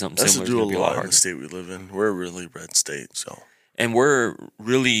 To find something similar is going to be a lot harder. In the state we live in. We're a really red state, so. And we're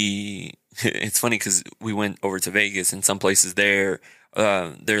really, it's funny because we went over to Vegas and some places there,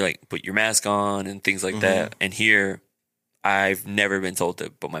 they're like, put your mask on and things like that. And here, I've never been told to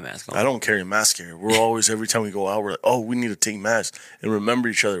put my mask on. I don't carry a mask here. We're always, every time we go out, we're like, oh, we need to take masks and remember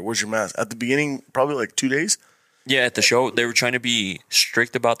each other. Where's your mask? At the beginning, probably like 2 days. Yeah, at the show, they were trying to be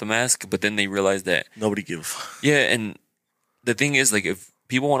strict about the mask, but then they realized that nobody gives. Yeah, and the thing is, like, if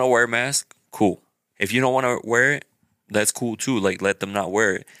people want to wear a mask, cool. If you don't want to wear it, that's cool too. Like, let them not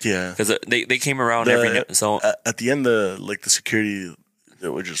wear it. Yeah, because they came around so at the end, the security, they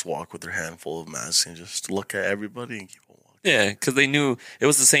would just walk with their handful of masks and just look at everybody and keep on walking. Yeah, because they knew it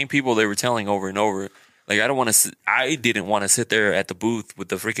was the same people they were telling over and over. Like, I didn't want to sit there at the booth with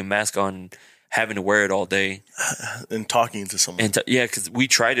the freaking mask on, having to wear it all day and talking to someone. And yeah, because we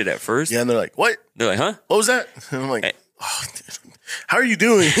tried it at first. Yeah, and they're like, "What?" They're like, "Huh? What was that?" And I'm like, "Oh, how are you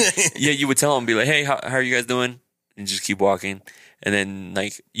doing?" Yeah, you would tell them, be like, "Hey, how are you guys doing?" And just keep walking. And then,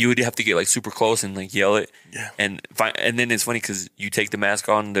 like, you would have to get, like, super close and, like, yell it. Yeah. And then it's funny because you take the mask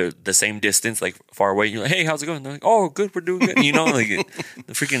on the same distance, like, far away. You're like, "Hey, how's it going?" They're like, "Oh, good, we're doing good." You know, like,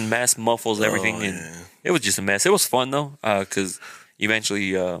 the freaking mask muffles everything. Oh, and yeah. it was just a mess. It was fun, though, because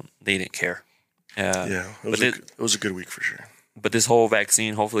eventually they didn't care. Yeah, it was a good week for sure. But this whole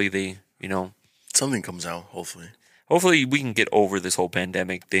vaccine, hopefully they, something comes out. Hopefully we can get over this whole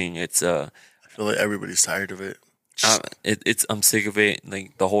pandemic thing. It's I feel like everybody's tired of it. I'm sick of it.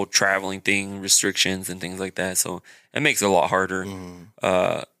 Like, the whole traveling thing, restrictions and things like that. So it makes it a lot harder.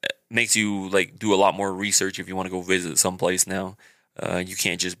 It makes you, like, do a lot more research if you want to go visit someplace now. You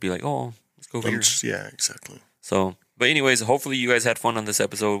can't just be like, "Oh, let's go over here." Yeah, exactly. So, But anyways, hopefully you guys had fun on this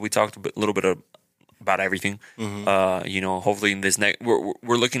episode. We talked a little bit about everything. Hopefully in this next, we're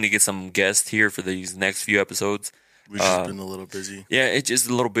looking to get some guests here for these next few episodes. We've just been a little busy. Yeah, it's just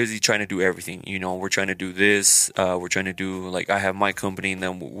a little busy trying to do everything. We're trying to do this. We're trying to do, like, I have my company, and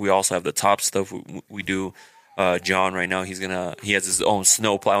then we also have the top stuff we do. John right now, he has his own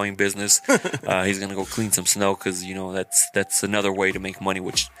snow plowing business. He's gonna go clean some snow because that's another way to make money,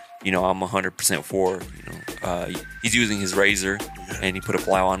 which I'm 100% for. He's using his razor and he put a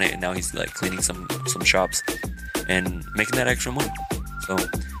plow on it, and now he's like cleaning some shops and making that extra money. So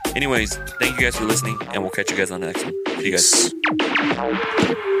anyways, thank you guys for listening, and we'll catch you guys on the next one. See you guys.